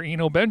opportunity for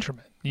Eno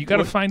Benjamin. You got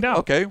to find out.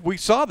 Okay, we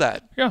saw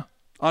that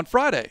on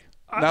Friday.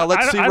 Now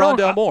let's see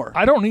Rondale Moore.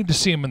 I don't need to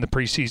see him in the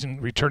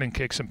preseason returning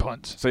kicks and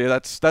punts. So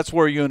that's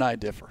where you and I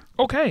differ.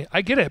 Okay,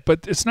 I get it,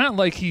 but it's not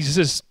like he's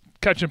just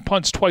catching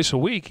punts twice a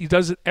week. He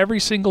does it every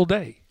single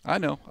day. I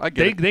know. I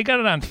get it. They got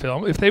it on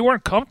film. If they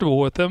weren't comfortable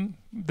with him,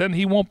 then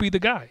he won't be the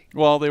guy.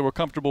 Well, they were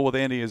comfortable with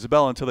Andy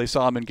Isabella until they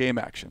saw him in game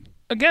action.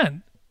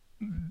 Again,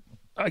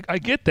 I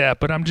get that,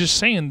 but I'm just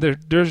saying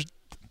there's.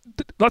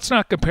 Let's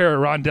not compare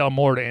Rondale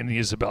Moore to Andy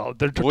Isabella.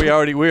 We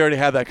already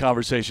had that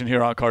conversation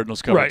here on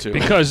Cardinals Cover 2.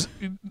 Right, because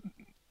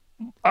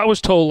I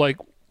was told, like,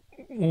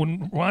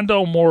 when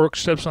Rondale Moore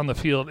steps on the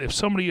field, if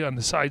somebody on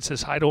the side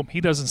says hi to him,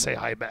 he doesn't say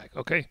hi back,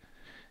 okay?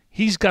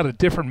 He's got a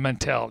different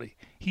mentality.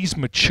 He's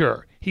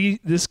mature.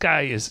 This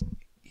guy is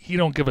 – he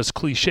don't give us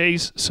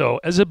cliches. So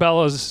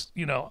Isabella's,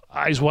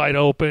 eyes wide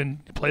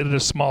open, played at a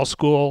small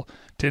school,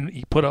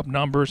 he put up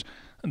numbers.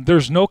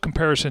 There's no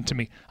comparison to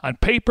me. On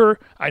paper,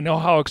 I know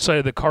how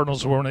excited the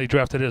Cardinals were when they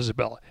drafted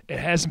Isabella. It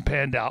hasn't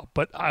panned out,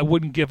 but I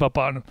wouldn't give up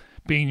on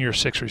being your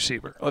sixth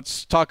receiver.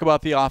 Let's talk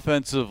about the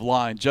offensive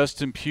line.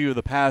 Justin Pugh,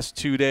 the past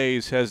 2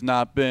 days, has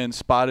not been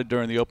spotted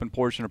during the open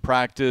portion of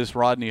practice.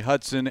 Rodney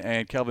Hudson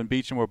and Kelvin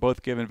Beachum were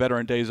both given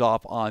veteran days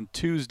off on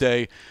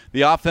Tuesday.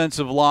 The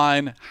offensive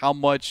line, how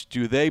much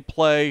do they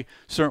play?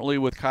 Certainly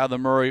with Kyler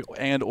Murray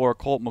and or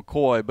Colt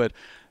McCoy, but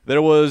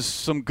there was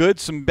some good,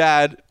 some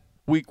bad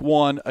Week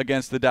 1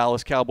 against the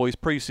Dallas Cowboys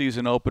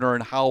preseason opener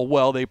and how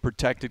well they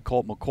protected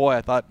Colt McCoy.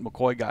 I thought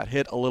McCoy got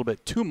hit a little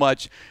bit too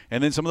much,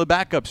 and then some of the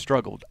backups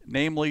struggled.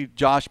 Namely,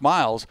 Josh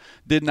Miles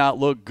did not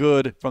look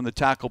good from the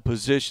tackle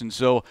position.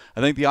 So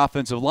I think the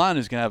offensive line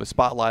is going to have a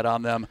spotlight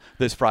on them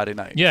this Friday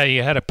night. Yeah,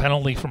 you had a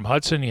penalty from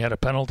Hudson. You had a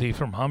penalty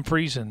from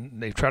Humphreys,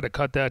 and they've tried to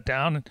cut that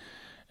down.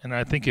 And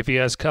I think if he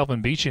has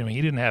Kelvin Beachum,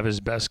 he didn't have his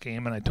best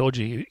game. And I told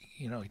you,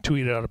 he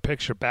tweeted out a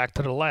picture back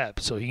to the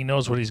lab. So he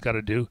knows what he's got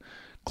to do.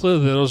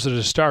 Clearly, those are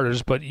the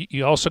starters, but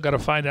you also got to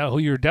find out who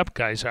your depth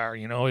guys are.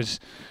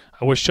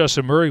 I wish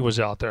Justin Murray was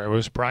out there. I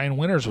wish Brian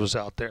Winters was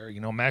out there.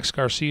 Max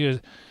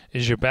Garcia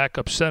is your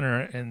backup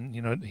center,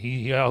 and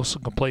he also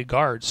can play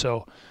guard.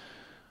 So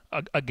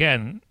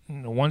again,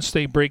 once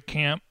they break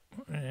camp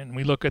and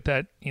we look at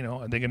that,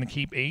 are they going to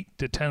keep 8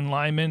 to 10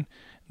 linemen?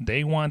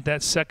 They want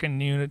that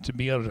second unit to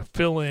be able to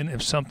fill in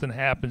if something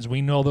happens.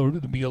 We know there will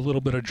be a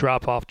little bit of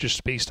drop-off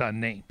just based on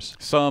names.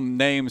 Some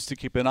names to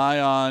keep an eye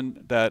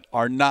on that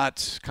are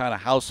not kind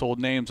of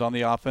household names on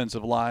the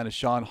offensive line is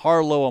Sean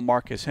Harlow and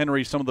Marcus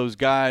Henry, some of those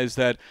guys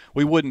that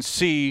we wouldn't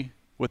see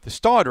with the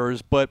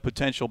starters, but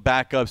potential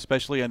backups,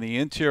 especially on the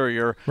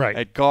interior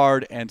at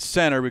guard and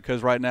center,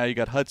 because right now you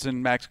got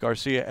Hudson, Max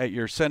Garcia at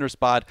your center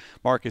spot.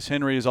 Marcus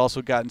Henry has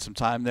also gotten some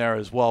time there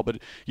as well. But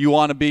you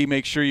want to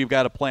make sure you've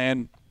got a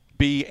plan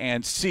B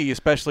and C,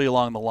 especially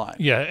along the line.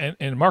 Yeah,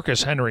 and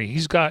Marcus Henry,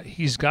 he's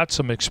got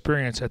some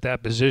experience at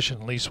that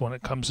position, at least when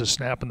it comes to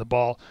snapping the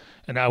ball.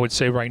 And I would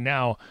say right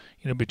now,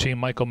 between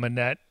Michael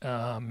Manette,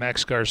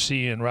 Max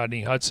Garcia, and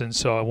Rodney Hudson.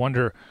 So I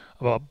wonder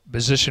about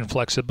position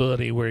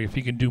flexibility, where if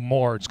you can do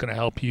more, it's going to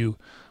help you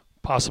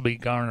possibly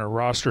garner a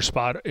roster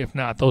spot. If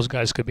not, those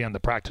guys could be on the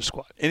practice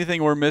squad.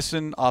 Anything we're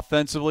missing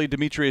offensively?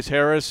 Demetrius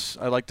Harris,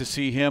 I'd like to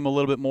see him a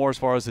little bit more as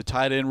far as the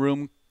tight end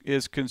room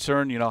is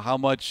concerned.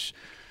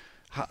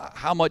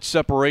 How much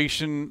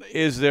separation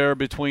is there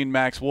between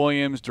Max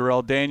Williams,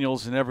 Darrell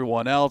Daniels, and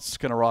everyone else?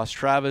 Can Ross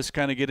Travis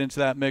kind of get into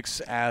that mix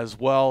as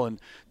well?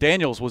 And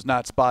Daniels was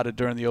not spotted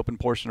during the open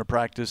portion of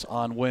practice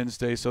on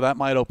Wednesday, so that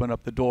might open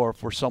up the door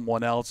for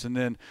someone else. And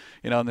then,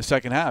 in the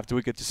second half, do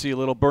we get to see a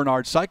little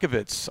Bernard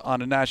Seikovits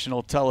on a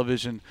national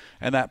television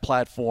and that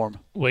platform?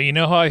 Well, you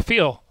know how I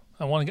feel.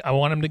 I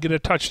want him to get a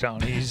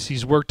touchdown.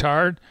 He's worked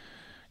hard.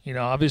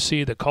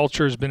 Obviously the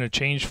culture has been a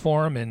change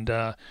for him, and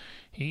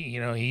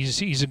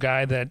he's a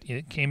guy that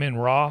came in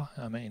raw.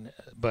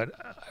 But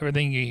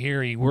everything you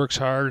hear, he works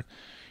hard.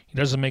 He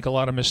doesn't make a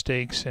lot of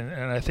mistakes, and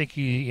I think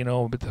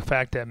but the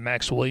fact that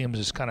Max Williams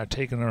is kind of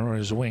taken under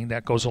his wing,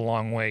 that goes a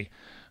long way.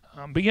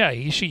 But yeah,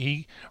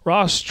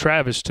 Ross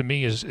Travis to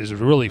me is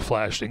really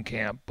flashed in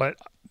camp, but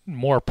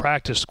more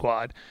practice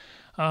squad.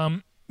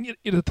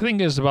 The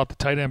thing is about the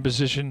tight end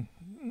position,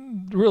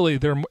 really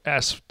they're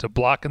asked to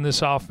block in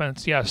this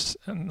offense. Yes,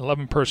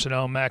 11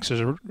 personnel, Max is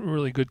a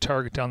really good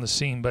target down the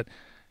seam, but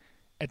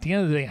at the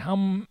end of the day,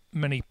 how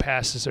many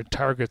passes or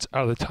targets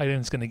are the tight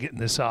ends going to get in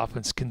this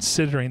offense,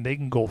 considering they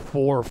can go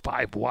 4 or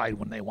 5 wide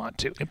when they want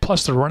to, and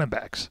plus the running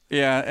backs?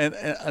 Yeah, and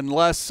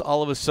unless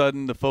all of a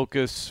sudden the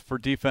focus for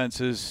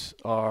defenses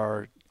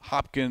are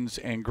Hopkins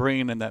and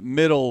Green, and that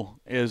middle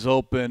is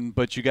open,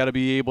 but you got to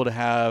be able to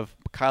have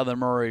Kyler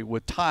Murray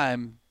with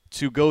time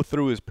to go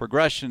through his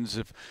progressions.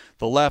 If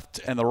the left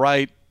and the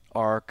right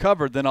are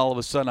covered, then all of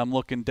a sudden I'm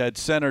looking dead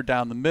center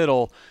down the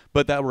middle,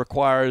 but that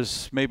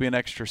requires maybe an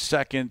extra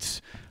second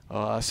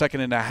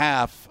and a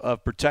half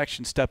of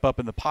protection, step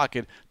up in the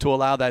pocket to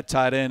allow that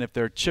tight end if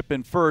they're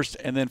chipping first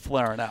and then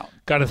flaring out.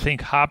 Got to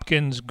think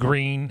Hopkins,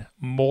 Green,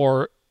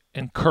 Moore,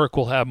 and Kirk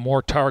will have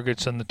more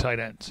targets than the tight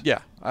ends.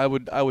 Yeah, I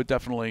would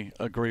definitely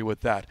agree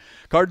with that.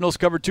 Cardinals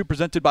Cover 2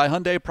 presented by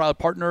Hyundai, proud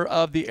partner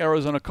of the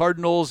Arizona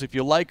Cardinals. If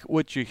you like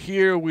what you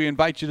hear, we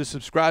invite you to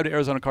subscribe to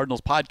Arizona Cardinals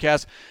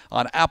podcast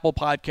on Apple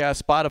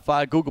Podcasts,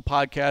 Spotify, Google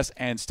Podcasts,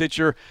 and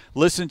Stitcher.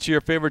 Listen to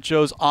your favorite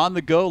shows on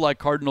the go like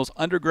Cardinals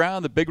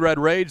Underground, the Big Red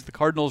Rage, the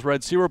Cardinals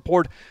Red Sea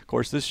Report, of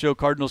course, this show,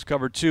 Cardinals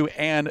Cover 2,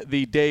 and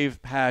the Dave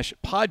Pasch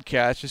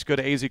podcast. Just go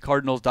to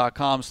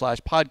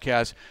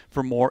azcardinals.com/podcast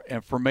for more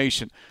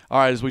information. All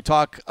right, as we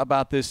talk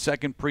about this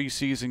second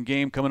preseason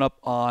game coming up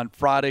on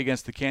Friday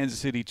against the Kansas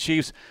City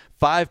Chiefs,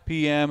 5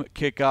 p.m.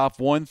 kickoff,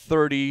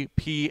 1:30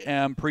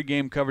 p.m.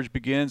 pregame coverage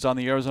begins on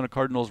the Arizona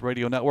Cardinals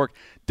radio network.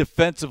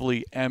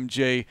 Defensively,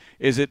 MJ,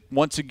 is it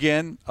once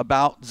again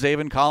about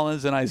Zaven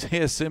Collins and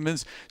Isaiah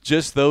Simmons,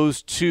 just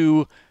those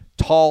two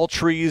tall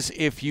trees,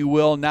 if you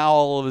will, now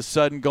all of a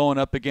sudden going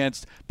up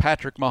against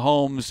Patrick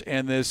Mahomes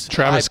and this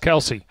Travis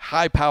Kelce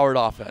high-powered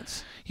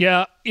offense?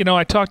 Yeah,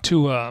 I talked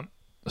to a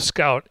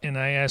scout, and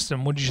I asked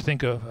him, what did you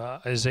think of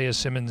Isaiah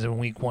Simmons in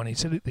week 1? He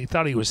said they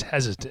thought he was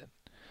hesitant.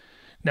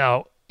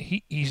 Now,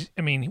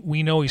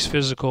 we know he's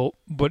physical,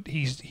 but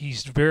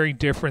he's very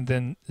different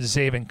than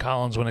Zaven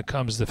Collins when it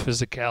comes to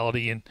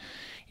physicality and,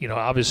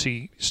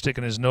 obviously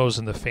sticking his nose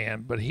in the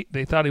fan. But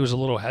they thought he was a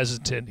little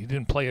hesitant. He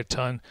didn't play a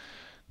ton.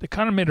 They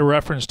kind of made a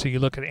reference to, you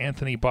look at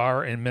Anthony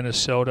Barr in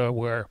Minnesota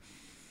where,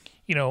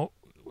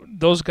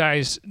 those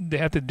guys, they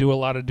have to do a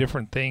lot of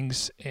different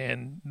things,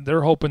 and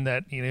they're hoping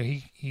that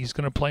he's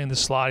going to play in the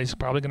slot. He's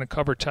probably going to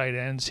cover tight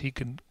ends. He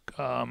can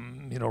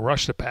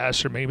rush the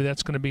passer. Maybe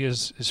that's going to be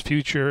his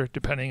future,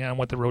 depending on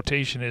what the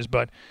rotation is.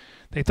 But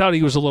they thought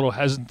he was a little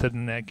hesitant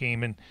in that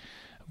game,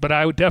 but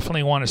I would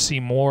definitely want to see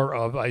more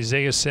of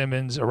Isaiah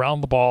Simmons around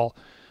the ball.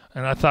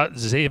 And I thought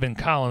Zaven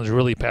Collins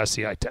really passed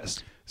the eye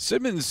test.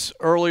 Simmons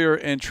earlier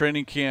in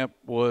training camp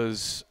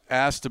was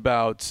asked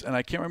about, and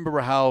I can't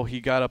remember how he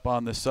got up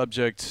on the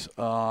subject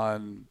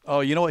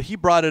he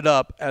brought it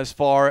up as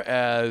far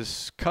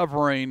as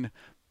covering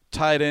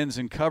tight ends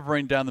and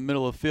covering down the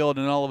middle of the field,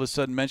 and all of a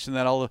sudden mentioned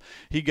that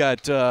he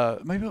got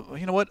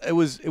it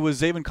was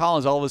Zaven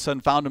Collins all of a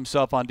sudden found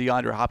himself on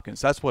DeAndre Hopkins.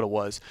 That's what it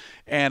was,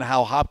 and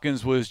how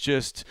Hopkins was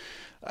just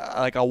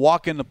like a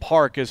walk in the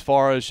park as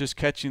far as just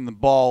catching the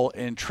ball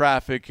in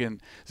traffic.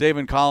 And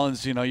Zaven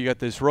Collins, you got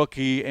this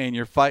rookie and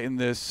you're fighting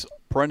this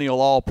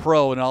perennial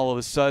all-pro, and all of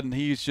a sudden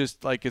he's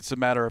just like, it's a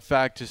matter of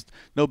fact, just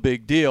no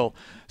big deal.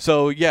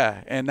 So,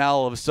 yeah, and now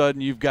all of a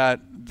sudden you've got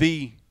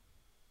the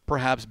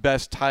perhaps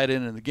best tight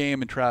end in the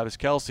game in Travis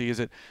Kelce. Is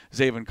it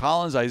Zaven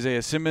Collins,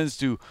 Isaiah Simmons?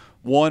 Do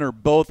one or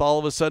both all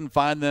of a sudden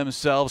find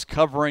themselves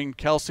covering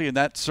Kelce? And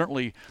that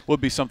certainly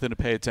would be something to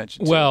pay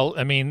attention to. Well,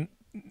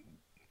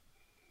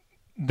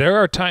 there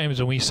are times,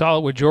 and we saw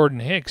it with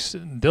Jordan Hicks,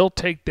 they'll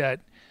take that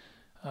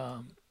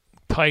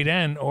tight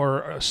end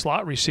or a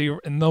slot receiver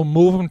and they'll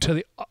move them to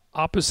the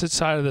opposite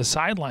side of the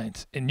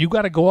sidelines, and you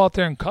got to go out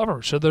there and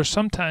cover. So there's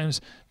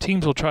sometimes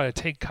teams will try to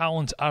take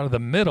Collins out of the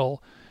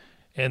middle,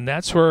 and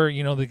that's where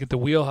they get the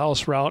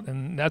wheelhouse route,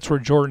 and that's where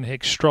Jordan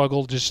Hicks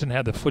struggled, just didn't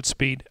have the foot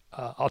speed.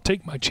 I'll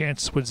take my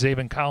chances with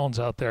Zaven Collins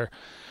out there.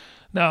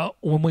 Now,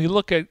 when we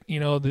look at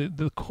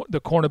the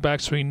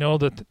cornerbacks, we know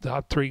that the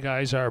top 3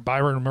 guys are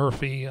Byron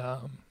Murphy,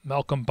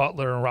 Malcolm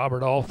Butler, and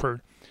Robert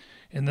Alford.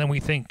 And then we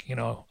think,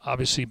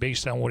 obviously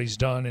based on what he's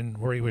done and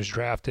where he was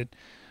drafted,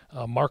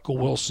 Marco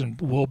Wilson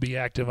will be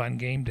active on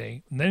game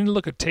day. And then you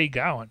look at Tay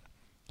Gowan.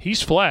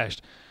 He's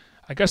flashed.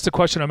 I guess the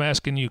question I'm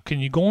asking you,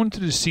 can you go into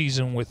the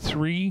season with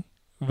 3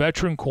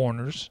 veteran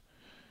corners,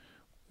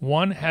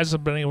 one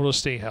hasn't been able to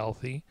stay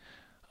healthy,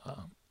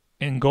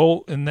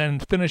 and then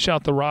finish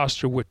out the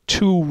roster with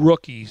 2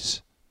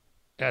 rookies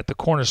at the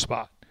corner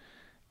spot?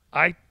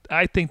 I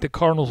think the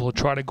Cardinals will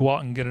try to go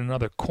out and get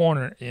another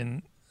corner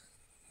in,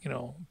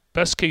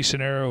 best case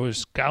scenario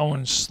is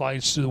Gowan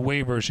slides through the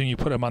waivers and you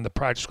put him on the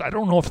practice squad. I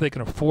don't know if they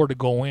can afford to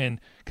go in,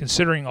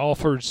 considering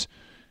Alford's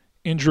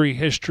injury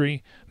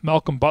history.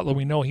 Malcolm Butler,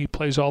 we know he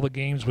plays all the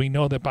games. We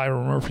know that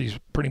Byron Murphy's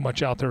pretty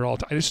much out there all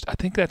the time. I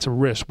think that's a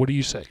risk. What do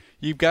you say?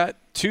 You've got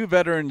two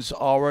veterans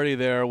already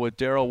there with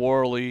Daryl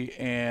Worley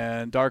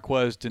and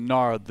Darqueze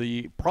Dennard.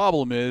 The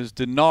problem is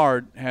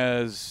Dennard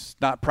has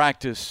not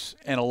practiced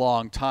in a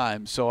long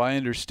time, so I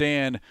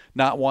understand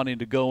not wanting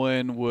to go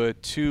in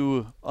with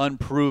two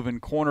unproven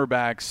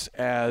cornerbacks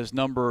as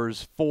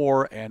numbers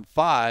 4 and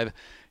 5,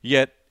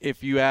 yet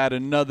if you add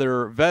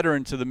another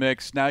veteran to the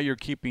mix, now you're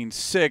keeping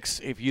 6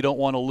 if you don't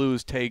want to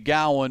lose Tay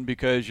Gowan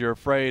because you're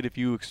afraid if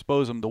you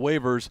expose him to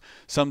waivers,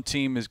 some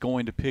team is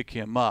going to pick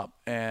him up.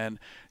 And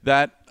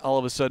that all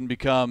of a sudden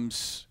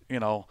becomes,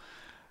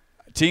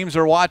 teams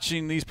are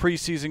watching these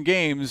preseason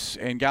games,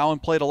 and Gowan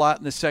played a lot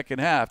in the second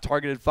half,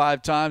 targeted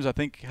 5 times, I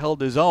think held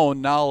his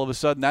own. Now all of a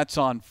sudden that's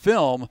on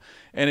film.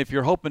 And if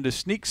you're hoping to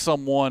sneak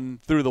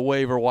someone through the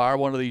waiver wire,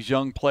 one of these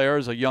young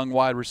players, a young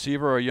wide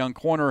receiver or a young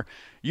corner,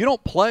 you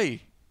don't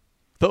play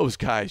those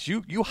guys.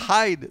 You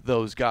hide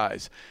those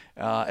guys.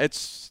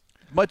 It's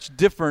much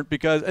different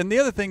because – and the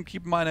other thing,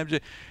 keep in mind,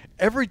 MJ,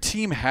 every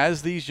team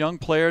has these young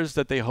players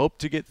that they hope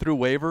to get through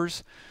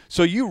waivers.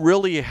 So you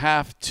really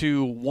have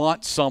to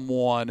want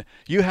someone.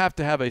 You have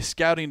to have a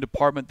scouting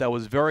department that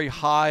was very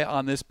high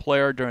on this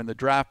player during the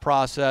draft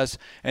process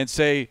and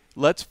say,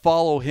 let's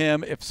follow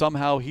him if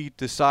somehow he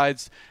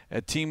decides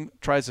a team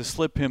tries to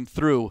slip him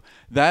through.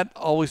 That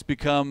always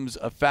becomes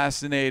a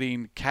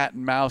fascinating cat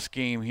and mouse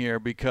game here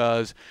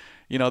because –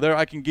 there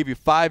I can give you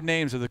 5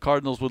 names that the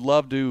Cardinals would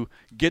love to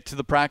get to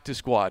the practice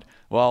squad.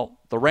 Well,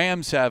 the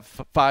Rams have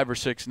 5 or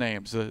 6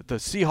 names. The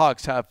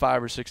Seahawks have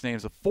 5 or 6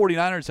 names. The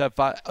 49ers have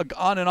 5.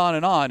 On and on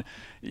and on.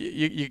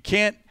 You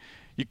can't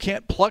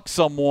pluck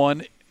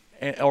someone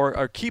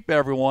or keep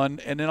everyone,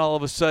 and then all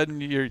of a sudden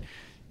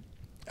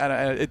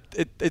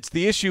it's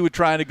the issue with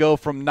trying to go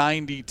from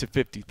 90 to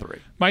 53.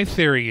 My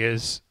theory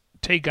is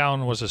Tay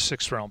Gowan was a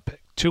 6th-round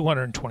pick,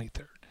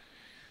 223rd.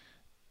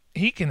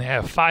 He can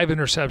have 5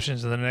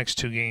 interceptions in the next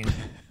 2 games.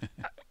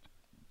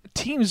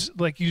 Teams,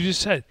 like you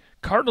just said,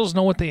 Cardinals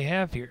know what they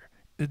have here.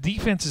 The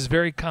defense is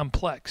very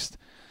complex.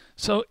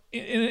 So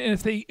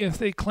if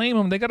they claim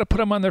him, they got to put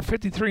him on their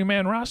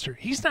 53-man roster.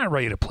 He's not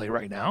ready to play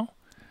right now.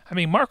 I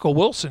mean, Marco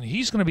Wilson,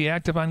 he's going to be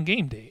active on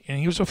game day, and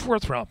he was a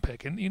 4th-round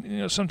pick.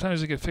 And sometimes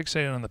they get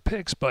fixated on the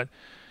picks, but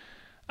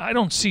I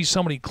don't see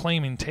somebody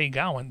claiming Tay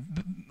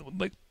Gowan.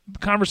 Like the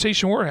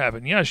conversation we're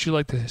having, yes, you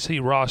like to see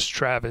Ross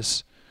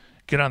Travis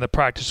get on the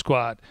practice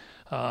squad,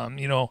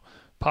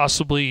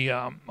 possibly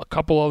a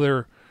couple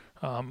other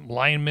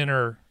linemen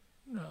or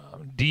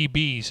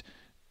DBs.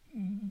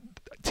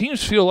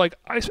 Teams feel like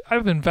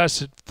I've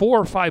invested 4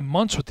 or 5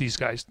 months with these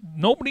guys.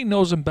 Nobody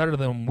knows them better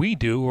than we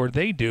do or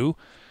they do.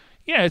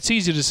 Yeah, it's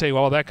easy to say,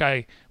 well, that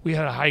guy, we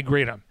had a high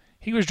grade on him.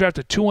 He was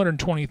drafted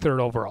 223rd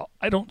overall.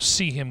 I don't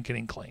see him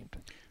getting claimed.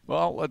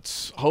 Well,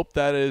 let's hope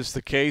that is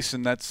the case,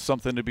 and that's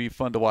something to be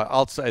fun to watch.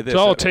 I'll say this. So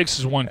all it takes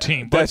is one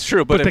team. That's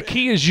true. But the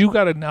key is you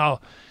got to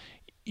now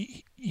 –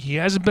 he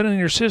hasn't been in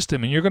your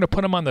system, and you're going to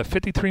put him on the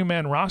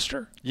 53-man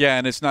roster? Yeah,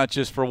 and it's not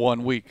just for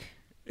 1 week.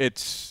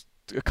 It's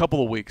a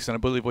couple of weeks, and I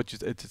believe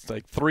it's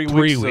like 3 weeks.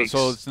 3 weeks.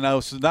 So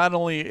not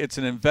only it's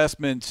an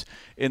investment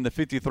in the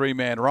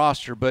 53-man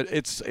roster, but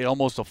it's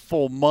almost a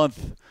full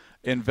month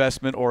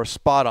investment or a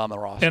spot on the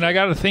roster. And I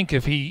got to think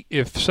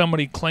if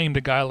somebody claimed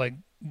a guy like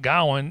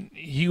Gowan,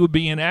 he would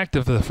be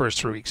inactive for the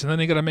first 3 weeks, and then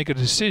they got to make a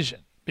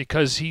decision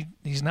because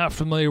he's not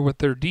familiar with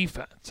their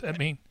defense. I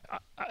mean,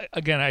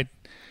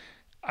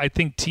 I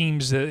think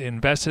teams that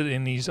invested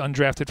in these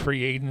undrafted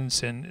free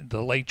agents and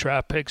the late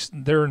draft picks,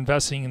 they're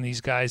investing in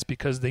these guys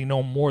because they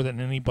know more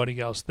than anybody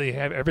else. They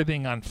have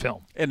everything on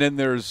film. And then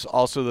there's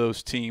also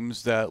those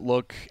teams that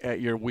look at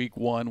your week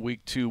 1,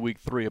 week 2, week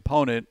 3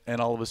 opponent,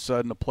 and all of a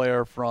sudden a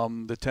player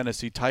from the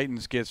Tennessee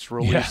Titans gets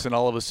released, and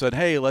all of a sudden,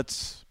 hey,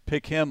 let's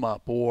pick him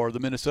up, or the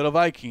Minnesota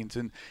Vikings,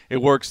 and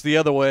it works the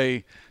other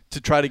way to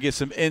try to get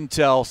some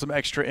intel, some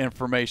extra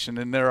information.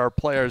 And there are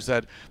players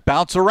that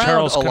bounce around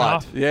Charles a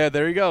lot. Kanoff. Yeah,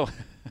 there you go.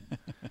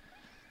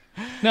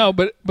 No,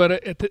 but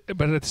at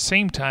the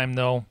same time,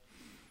 though,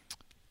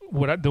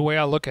 the way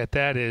I look at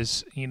that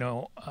is,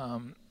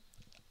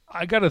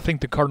 I got to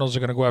think the Cardinals are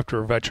going to go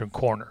after a veteran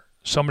corner,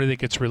 somebody that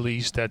gets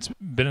released that's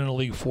been in the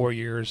league 4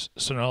 years.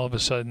 So now all of a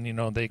sudden,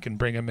 they can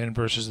bring him in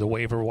versus the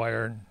waiver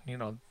wire.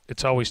 And,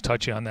 it's always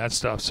touchy on that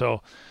stuff.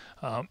 So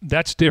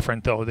that's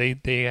different, though.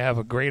 They have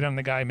a grade on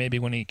the guy maybe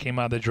when he came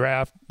out of the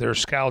draft. Their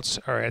scouts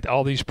are at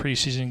all these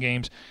preseason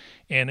games.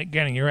 And,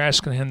 again, you're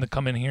asking him to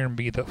come in here and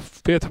be the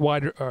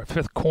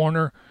 5th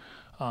corner.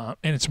 And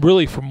it's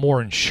really for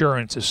more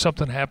insurance if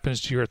something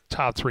happens to your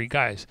top 3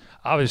 guys.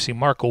 Obviously,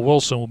 Marco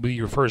Wilson will be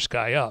your first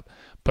guy up.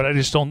 But I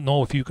just don't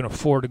know if you can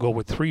afford to go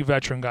with 3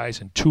 veteran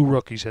guys and 2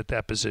 rookies at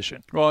that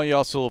position. Well, you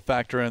also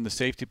factor in the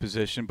safety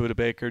position. Buda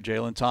Baker,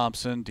 Jalen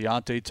Thompson,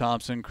 Deontay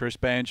Thompson, Chris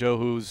Banjo,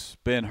 who's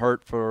been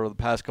hurt for the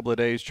past couple of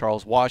days,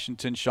 Charles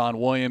Washington, Sean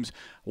Williams.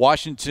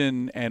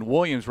 Washington and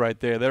Williams right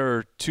there, there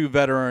are 2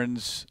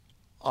 veterans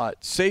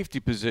safety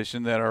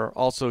position that are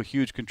also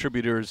huge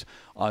contributors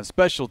on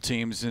special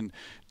teams. And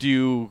do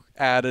you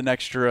add an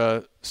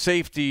extra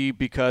safety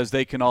because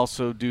they can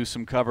also do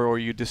some cover, or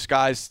you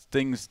disguise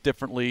things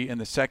differently in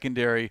the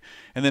secondary?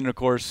 And then, of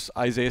course,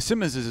 Isaiah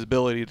Simmons'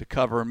 ability to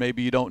cover.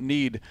 Maybe you don't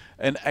need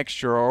an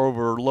extra or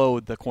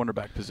overload the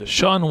cornerback position.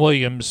 Sean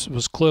Williams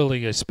was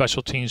clearly a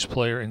special teams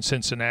player in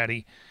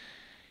Cincinnati.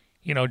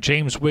 You know,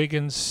 James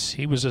Wiggins,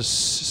 he was a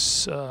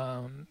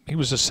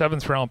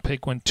 7th-round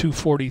pick, went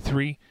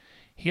 243.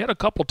 He had a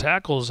couple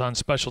tackles on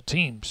special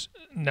teams.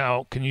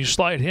 Now, can you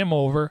slide him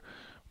over?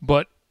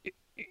 But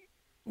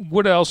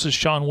what else is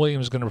Sean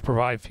Williams going to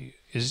provide for you?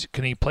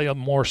 Can he play a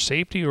more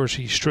safety, or is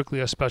he strictly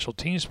a special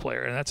teams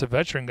player? And that's a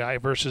veteran guy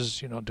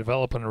versus,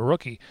 developing a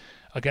rookie.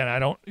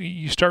 Again,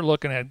 you start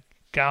looking at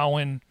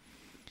Gowan,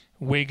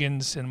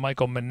 Wiggins, and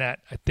Michael Manette.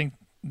 I think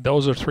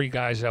those are 3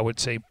 guys I would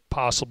say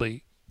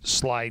possibly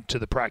slide to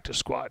the practice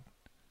squad.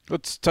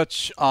 Let's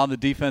touch on the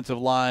defensive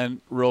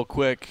line real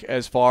quick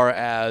as far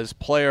as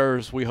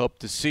players we hope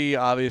to see.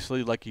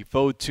 Obviously, Leki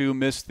Fotu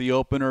missed the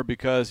opener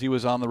because he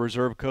was on the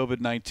reserve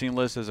COVID-19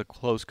 list as a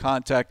close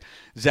contact.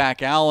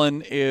 Zach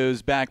Allen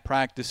is back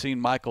practicing.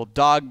 Michael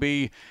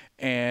Dogbe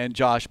and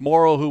Josh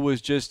Morrow, who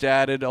was just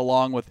added,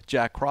 along with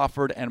Jack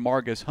Crawford and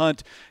Margus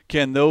Hunt.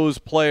 Can those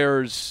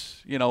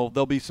players,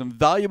 there'll be some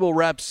valuable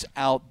reps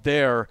out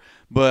there,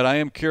 but I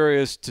am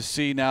curious to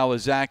see now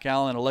with Zach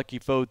Allen,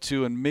 Leki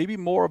Fotu, and maybe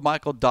more of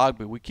Michael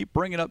Dogbe. We keep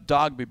bringing up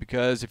Dogbe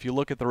because if you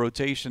look at the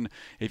rotation,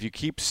 if you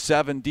keep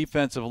 7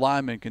 defensive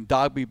linemen, can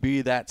Dogbe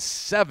be that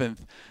 7th,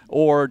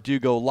 or do you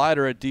go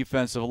lighter at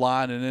defensive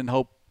line and then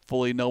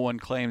hopefully no one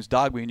claims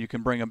Dogbe and you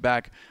can bring him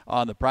back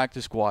on the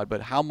practice squad?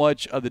 But how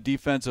much of the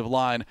defensive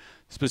line,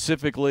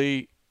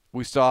 specifically,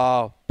 we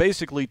saw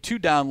basically 2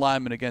 down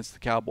linemen against the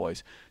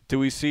Cowboys. Do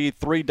we see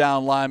 3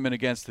 down linemen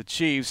against the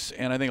Chiefs?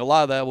 And I think a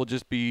lot of that will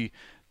just be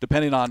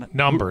depending on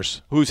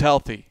numbers, who's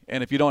healthy.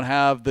 And if you don't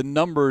have the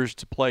numbers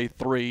to play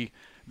 3,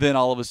 then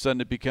all of a sudden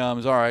it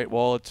becomes, all right,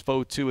 well, it's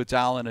Fotu, it's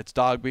Allen, it's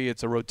Dogbe.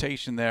 It's a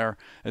rotation there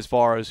as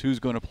far as who's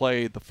going to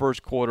play the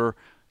first quarter,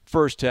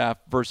 first half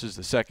versus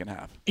the second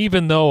half.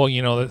 Even though,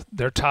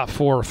 their top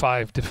 4 or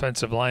 5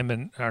 defensive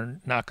linemen are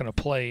not going to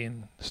play,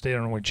 and stay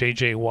on with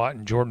J.J. Watt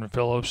and Jordan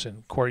Phillips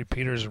and Corey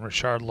Peters and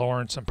Rashard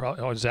Lawrence and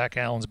probably Zach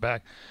Allen's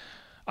back.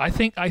 I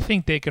think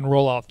they can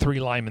roll out 3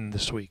 linemen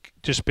this week,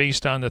 just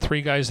based on the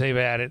 3 guys they've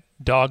added: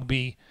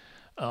 Dogbe,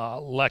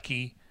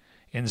 Leki,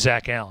 and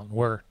Zach Allen.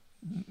 Where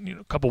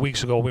a couple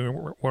weeks ago we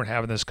weren't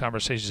having this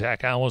conversation.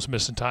 Zach Allen was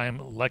missing time.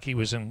 Leki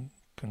was in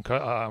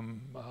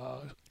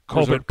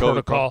COVID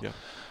protocol. Yeah.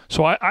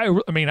 So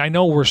I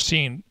know we're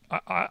seeing.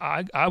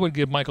 I would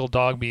give Michael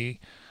Dogbe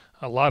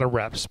a lot of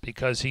reps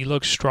because he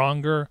looks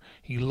stronger.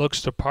 He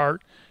looks the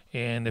part.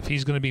 And if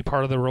he's going to be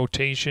part of the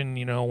rotation,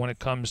 when it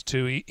comes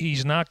to,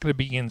 he's not going to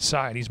be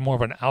inside. He's more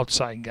of an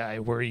outside guy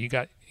where you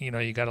got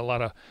a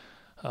lot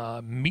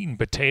of meat and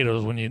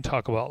potatoes when you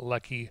talk about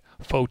Leki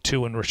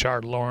Fotu and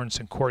Rashard Lawrence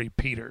and Corey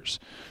Peters.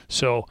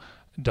 So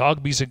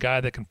Dogbe's a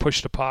guy that can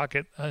push the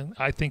pocket.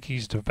 I think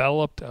he's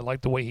developed. I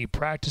like the way he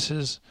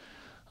practices.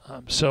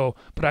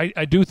 But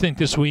I do think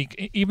this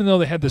week, even though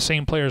they had the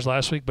same players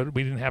last week, but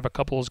we didn't have a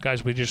couple of those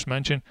guys we just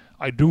mentioned,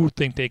 I do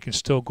think they can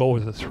still go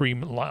with the 3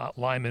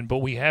 linemen. But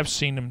we have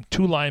seen them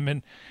 2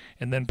 linemen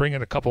and then bring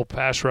in a couple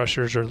pass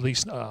rushers or at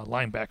least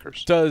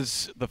linebackers.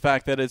 Does the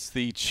fact that it's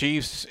the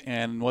Chiefs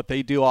and what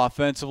they do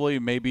offensively,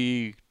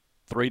 maybe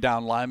 3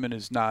 down linemen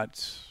is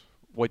not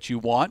what you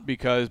want,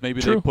 because maybe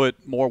True. They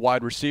put more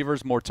wide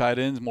receivers, more tight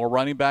ends, more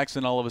running backs,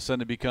 and all of a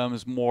sudden it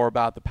becomes more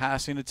about the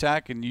passing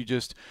attack, and you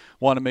just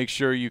want to make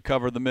sure you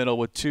cover the middle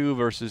with 2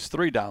 versus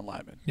 3 down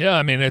linemen. Yeah,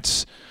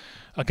 it's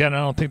again, I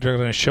don't think they're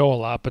going to show a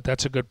lot, but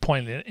that's a good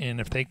point. And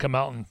if they come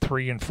out in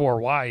 3 and 4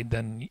 wide,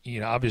 then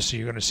obviously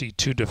you're going to see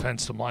 2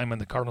 defensive linemen.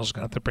 The Cardinals are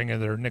going to have to bring in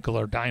their nickel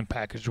or dime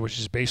package, which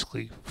is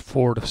basically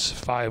 4 to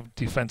 5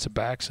 defensive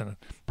backs and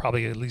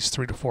probably at least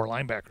 3 to 4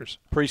 linebackers.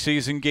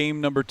 Preseason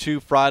game number 2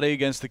 Friday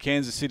against the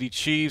Kansas City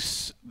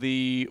Chiefs.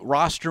 The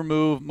roster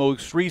move,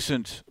 most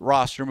recent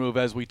roster move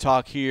as we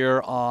talk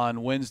here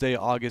on Wednesday,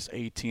 August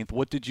 18th.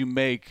 What did you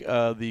make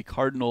the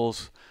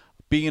Cardinals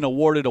being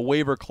awarded a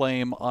waiver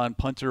claim on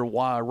punter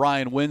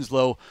Ryan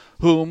Winslow,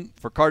 whom,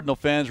 for Cardinal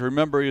fans,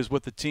 remember he was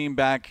with the team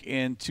back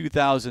in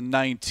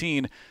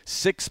 2019.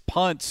 6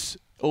 punts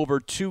over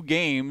 2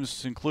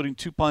 games, including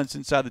 2 punts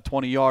inside the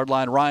 20-yard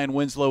line. Ryan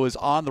Winslow is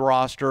on the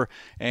roster,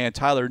 and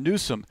Tyler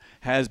Newsome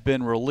has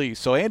been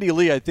released. So Andy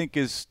Lee, I think,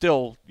 is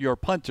still your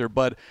punter,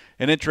 but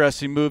an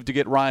interesting move to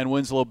get Ryan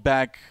Winslow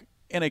back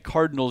in a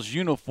Cardinals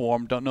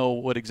uniform. Don't know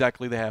what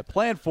exactly they have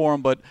planned for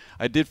him, but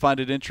I did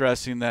find it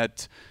interesting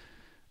that,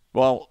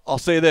 well, I'll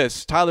say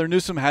this. Tyler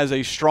Newsome has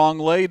a strong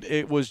leg.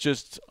 It was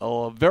just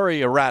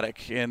very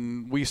erratic,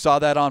 and we saw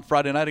that on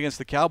Friday night against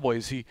the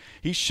Cowboys. He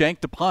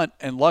shanked a punt,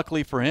 and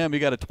luckily for him, he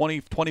got a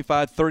 20,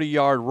 25,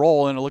 30-yard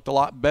roll, and it looked a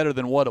lot better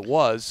than what it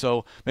was.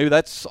 So maybe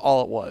that's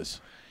all it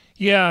was.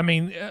 Yeah,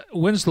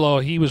 Winslow,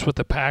 he was with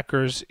the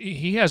Packers.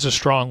 He has a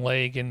strong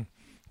leg, and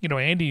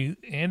Andy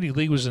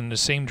Lee was in the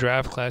same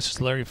draft class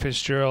as Larry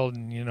Fitzgerald,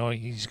 and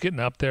he's getting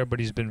up there, but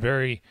he's been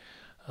very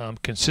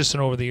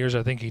consistent over the years.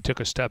 I think he took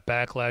a step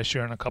back last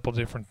year on a couple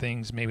different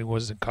things. Maybe it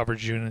was the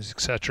coverage units,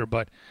 etc.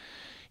 But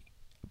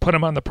put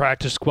him on the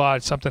practice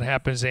squad. Something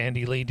happens to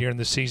Andy Lee during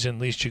the season,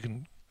 at least you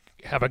can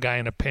have a guy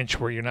in a pinch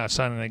where you're not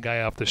signing a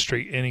guy off the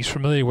street. And he's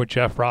familiar with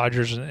Jeff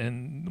Rogers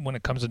and when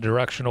it comes to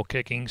directional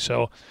kicking.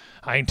 So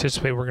I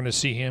anticipate we're going to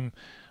see him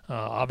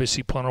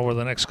obviously punt over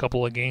the next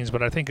couple of games.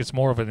 But I think it's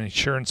more of an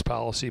insurance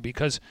policy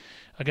because,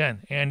 again,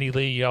 Andy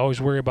Lee, you always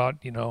worry about,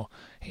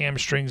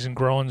 hamstrings and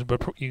groins,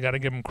 but you got to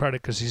give him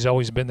credit because he's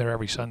always been there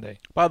every Sunday.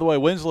 By the way,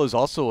 Winslow is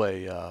also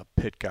a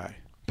Pitt guy.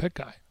 Pitt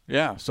guy.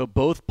 Yeah, so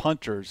both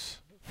punters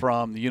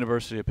from the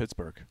University of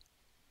Pittsburgh.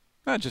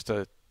 Not just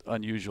an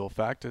unusual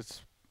fact.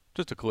 It's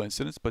just a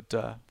coincidence, but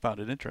found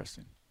it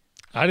interesting.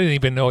 I didn't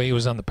even know he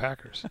was on the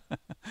Packers.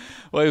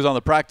 Well, he was on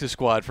the practice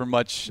squad for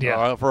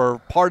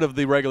for part of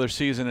the regular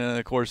season and,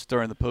 of course,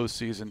 during the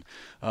postseason.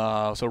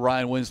 So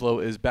Ryan Winslow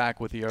is back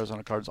with the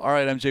Arizona Cardinals. All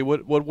right, MJ,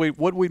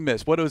 what we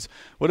miss? What does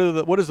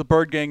the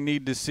Bird Gang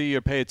need to see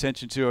or pay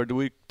attention to, or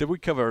did we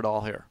cover it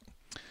all here?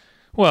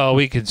 Well,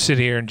 we could sit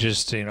here and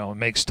just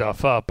make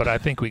stuff up, but I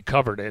think we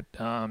covered it.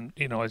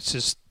 It's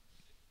just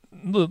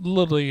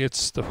literally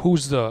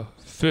who's the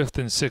fifth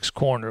and sixth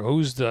corner,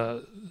 who's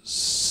the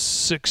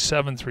sixth,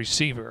 seventh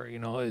receiver.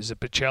 Is it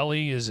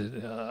Pacelli? Is it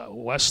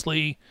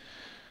Wesley?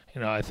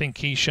 I think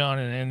Keyshawn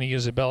and Andy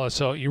Isabella.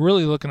 So you're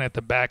really looking at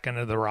the back end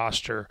of the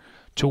roster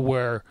to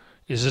where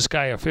is this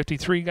guy a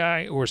 53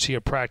 guy or is he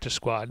a practice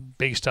squad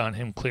based on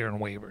him clearing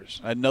waivers?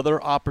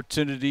 Another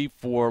opportunity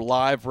for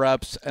live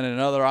reps and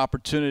another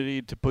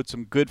opportunity to put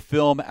some good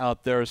film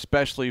out there,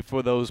 especially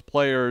for those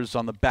players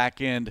on the back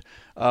end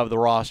of the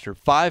roster.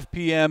 5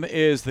 p.m.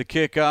 is the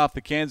kickoff.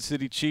 The Kansas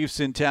City Chiefs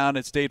in town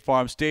at State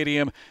Farm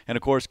Stadium. And,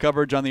 of course,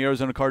 coverage on the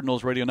Arizona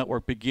Cardinals Radio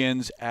Network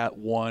begins at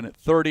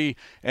 1:30.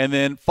 And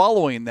then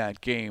following that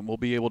game, we'll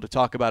be able to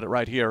talk about it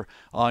right here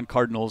on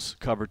Cardinals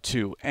Cover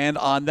 2. And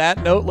on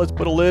that note, let's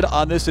put a lid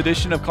on this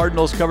edition of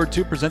Cardinals Cover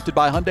 2 presented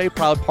by Hyundai,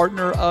 proud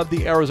partner of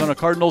the Arizona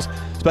Cardinals.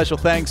 Special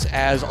thanks,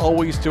 as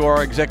always, to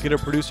our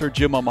executive producer,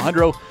 Jim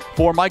Alejandro.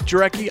 For Mike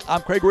Jurecki,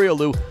 I'm Craig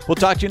Riolu. We'll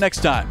talk to you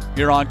next time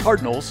here on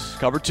Cardinals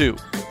Cover 2.